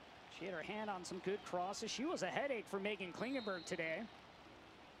 She had her hand on some good crosses. She was a headache for Megan Klingenberg today.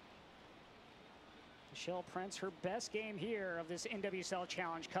 Nichelle Prince, her best game here of this NWSL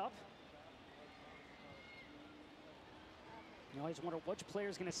Challenge Cup. You always wonder which player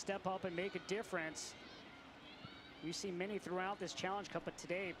is going to step up and make a difference. You see many throughout this Challenge Cup, but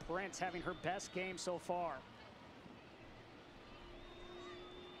today, Prince having her best game so far.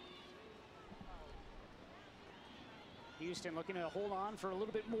 Houston looking to hold on for a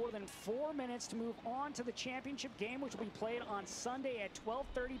little bit more than 4 minutes to move on to the championship game, which will be played on Sunday at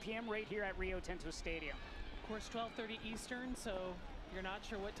 12:30 p.m. right here at Rio Tinto Stadium. Of course, 12:30 Eastern, so you're not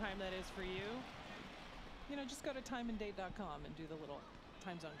sure what time that is for you. You know, just go to timeanddate.com and do the little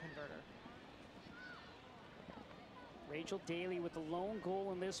time zone converter. Rachel Daly with the lone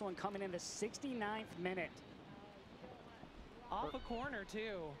goal in this one, coming in the 69th minute. Off a corner,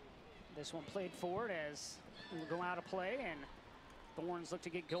 too. This one played forward as it will go out of play, and Thorns look to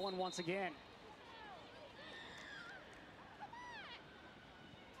get going once again.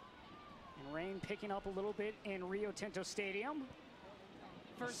 And rain picking up a little bit in Rio Tinto Stadium.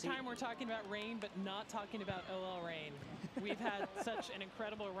 First time we're talking about rain, but not talking about OL rain. We've had such an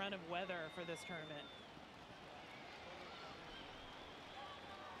incredible run of weather for this tournament.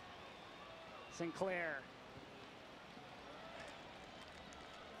 Sinclair.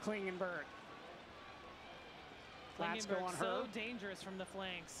 Klingenberg. Let's go on her. So dangerous from the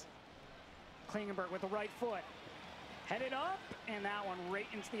flanks. Klingenberg with the right foot. Headed up, and that one right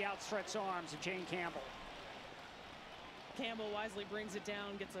into the outstretched arms of Jane Campbell. Campbell wisely brings it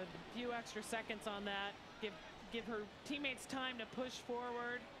down, gets a few extra seconds on that. Give her teammates time to push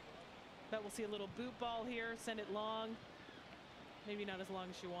forward. Bet we'll see a little boot ball here, send it long. Maybe not as long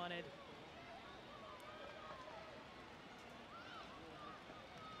as she wanted.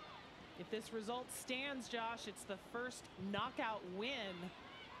 If this result stands, Josh, it's the first knockout win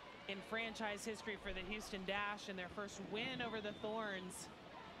in franchise history for the Houston Dash, and their first win over the Thorns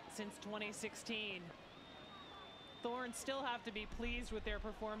since 2016. Thorns still have to be pleased with their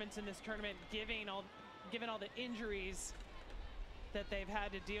performance in this tournament, given all the injuries that they've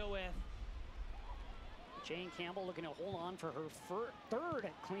had to deal with. Jane Campbell looking to hold on for her third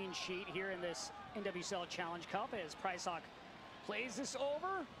clean sheet here in this NWSL Challenge Cup as Prysock plays this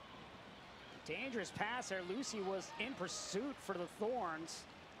over. Dangerous pass there. Lucy was in pursuit for the Thorns.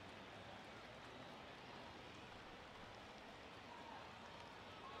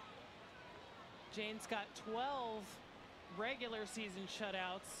 Jane's got 12 regular season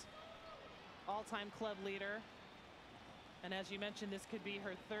shutouts, all-time club leader. And as you mentioned, this could be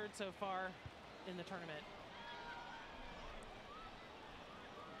her third so far in the tournament.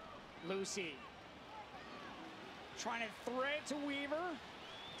 Lucy trying to thread to Weaver.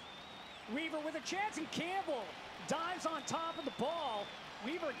 Weaver with a chance, and Campbell dives on top of the ball.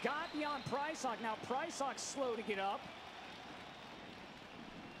 Weaver got beyond Prysock. Now Prysock's slow to get up.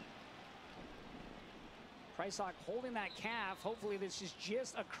 Prysock holding that calf. Hopefully this is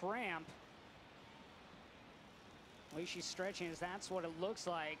just a cramp. The way she's stretching is that's what it looks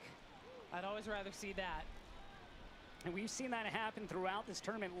like. I'd always rather see that. And we've seen that happen throughout this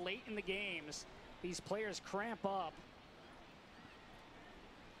tournament late in the games. These players cramp up.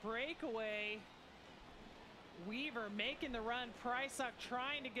 Breakaway. Weaver making the run. Prysock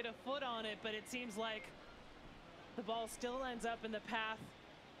trying to get a foot on it, but it seems like the ball still ends up in the path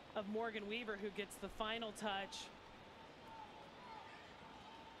of Morgan Weaver, who gets the final touch.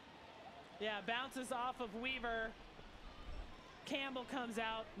 Yeah, bounces off of Weaver. Campbell comes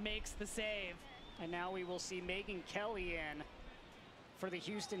out, makes the save. And now we will see Megan Kelly in for the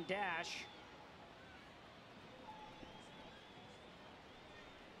Houston Dash.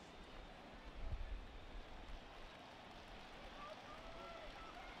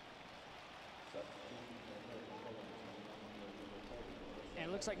 And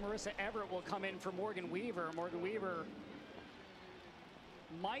it looks like Marissa Everett will come in for Morgan Weaver. Morgan Weaver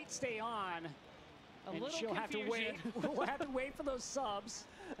might stay on, and she'll have to wait. We'll have to wait for those subs.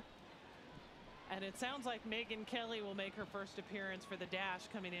 And it sounds like Megan Kelly will make her first appearance for the Dash,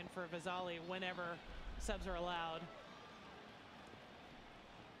 coming in for Vasali whenever subs are allowed.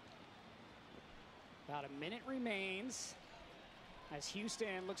 About a minute remains as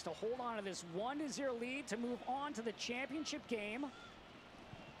Houston looks to hold on to this 1-0 lead to move on to the championship game.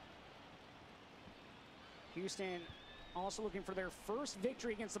 Houston also looking for their first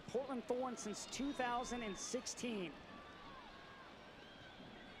victory against the Portland Thorns since 2016.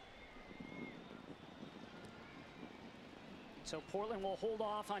 So Portland will hold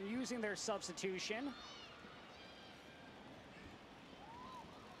off on using their substitution.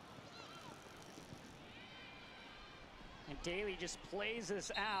 And Daly just plays this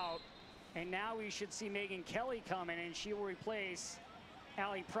out. And now we should see Megan Kelly come in, and she will replace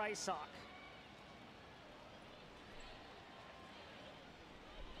Allie Prysock.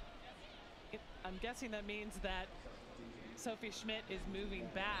 I'm guessing that means that Sophie Schmidt is moving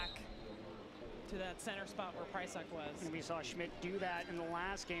back to that center spot where Prysock was. And we saw Schmidt do that in the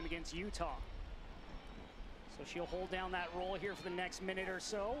last game against Utah. So she'll hold down that role here for the next minute or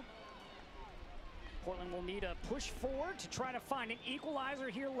so. Portland will need a push forward to try to find an equalizer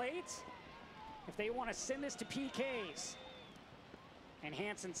here late if they want to send this to PKs. And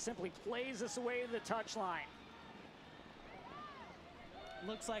Hansen simply plays this away to the touchline.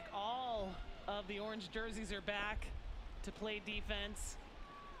 Looks like all of the orange jerseys are back to play defense.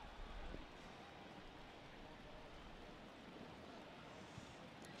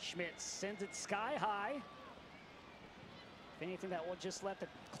 Schmidt sends it sky high. If anything, that will just let the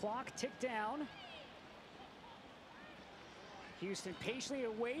clock tick down. Houston patiently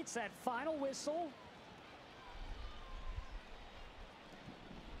awaits that final whistle.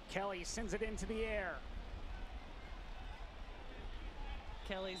 Kelly sends it into the air.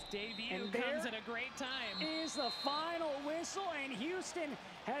 Kelly's debut comes at a great time. Is the final whistle, and Houston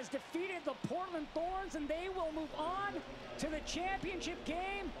has defeated the Portland Thorns, and they will move on to the championship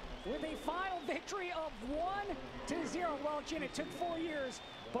game with a final victory of 1-0. Well, Jen, it took 4 years,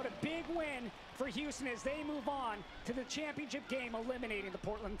 but a big win for Houston as they move on to the championship game, eliminating the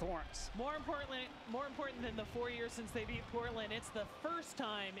Portland Thorns. More important than the 4 years since they beat Portland, it's the first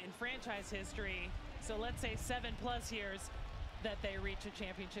time in franchise history, so let's say 7+ years, that they reach a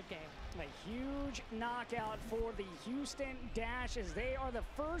championship game. A huge knockout for the Houston Dash as they are the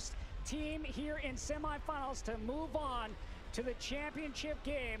first team here in semifinals to move on to the championship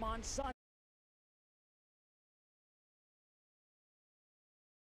game on Sunday.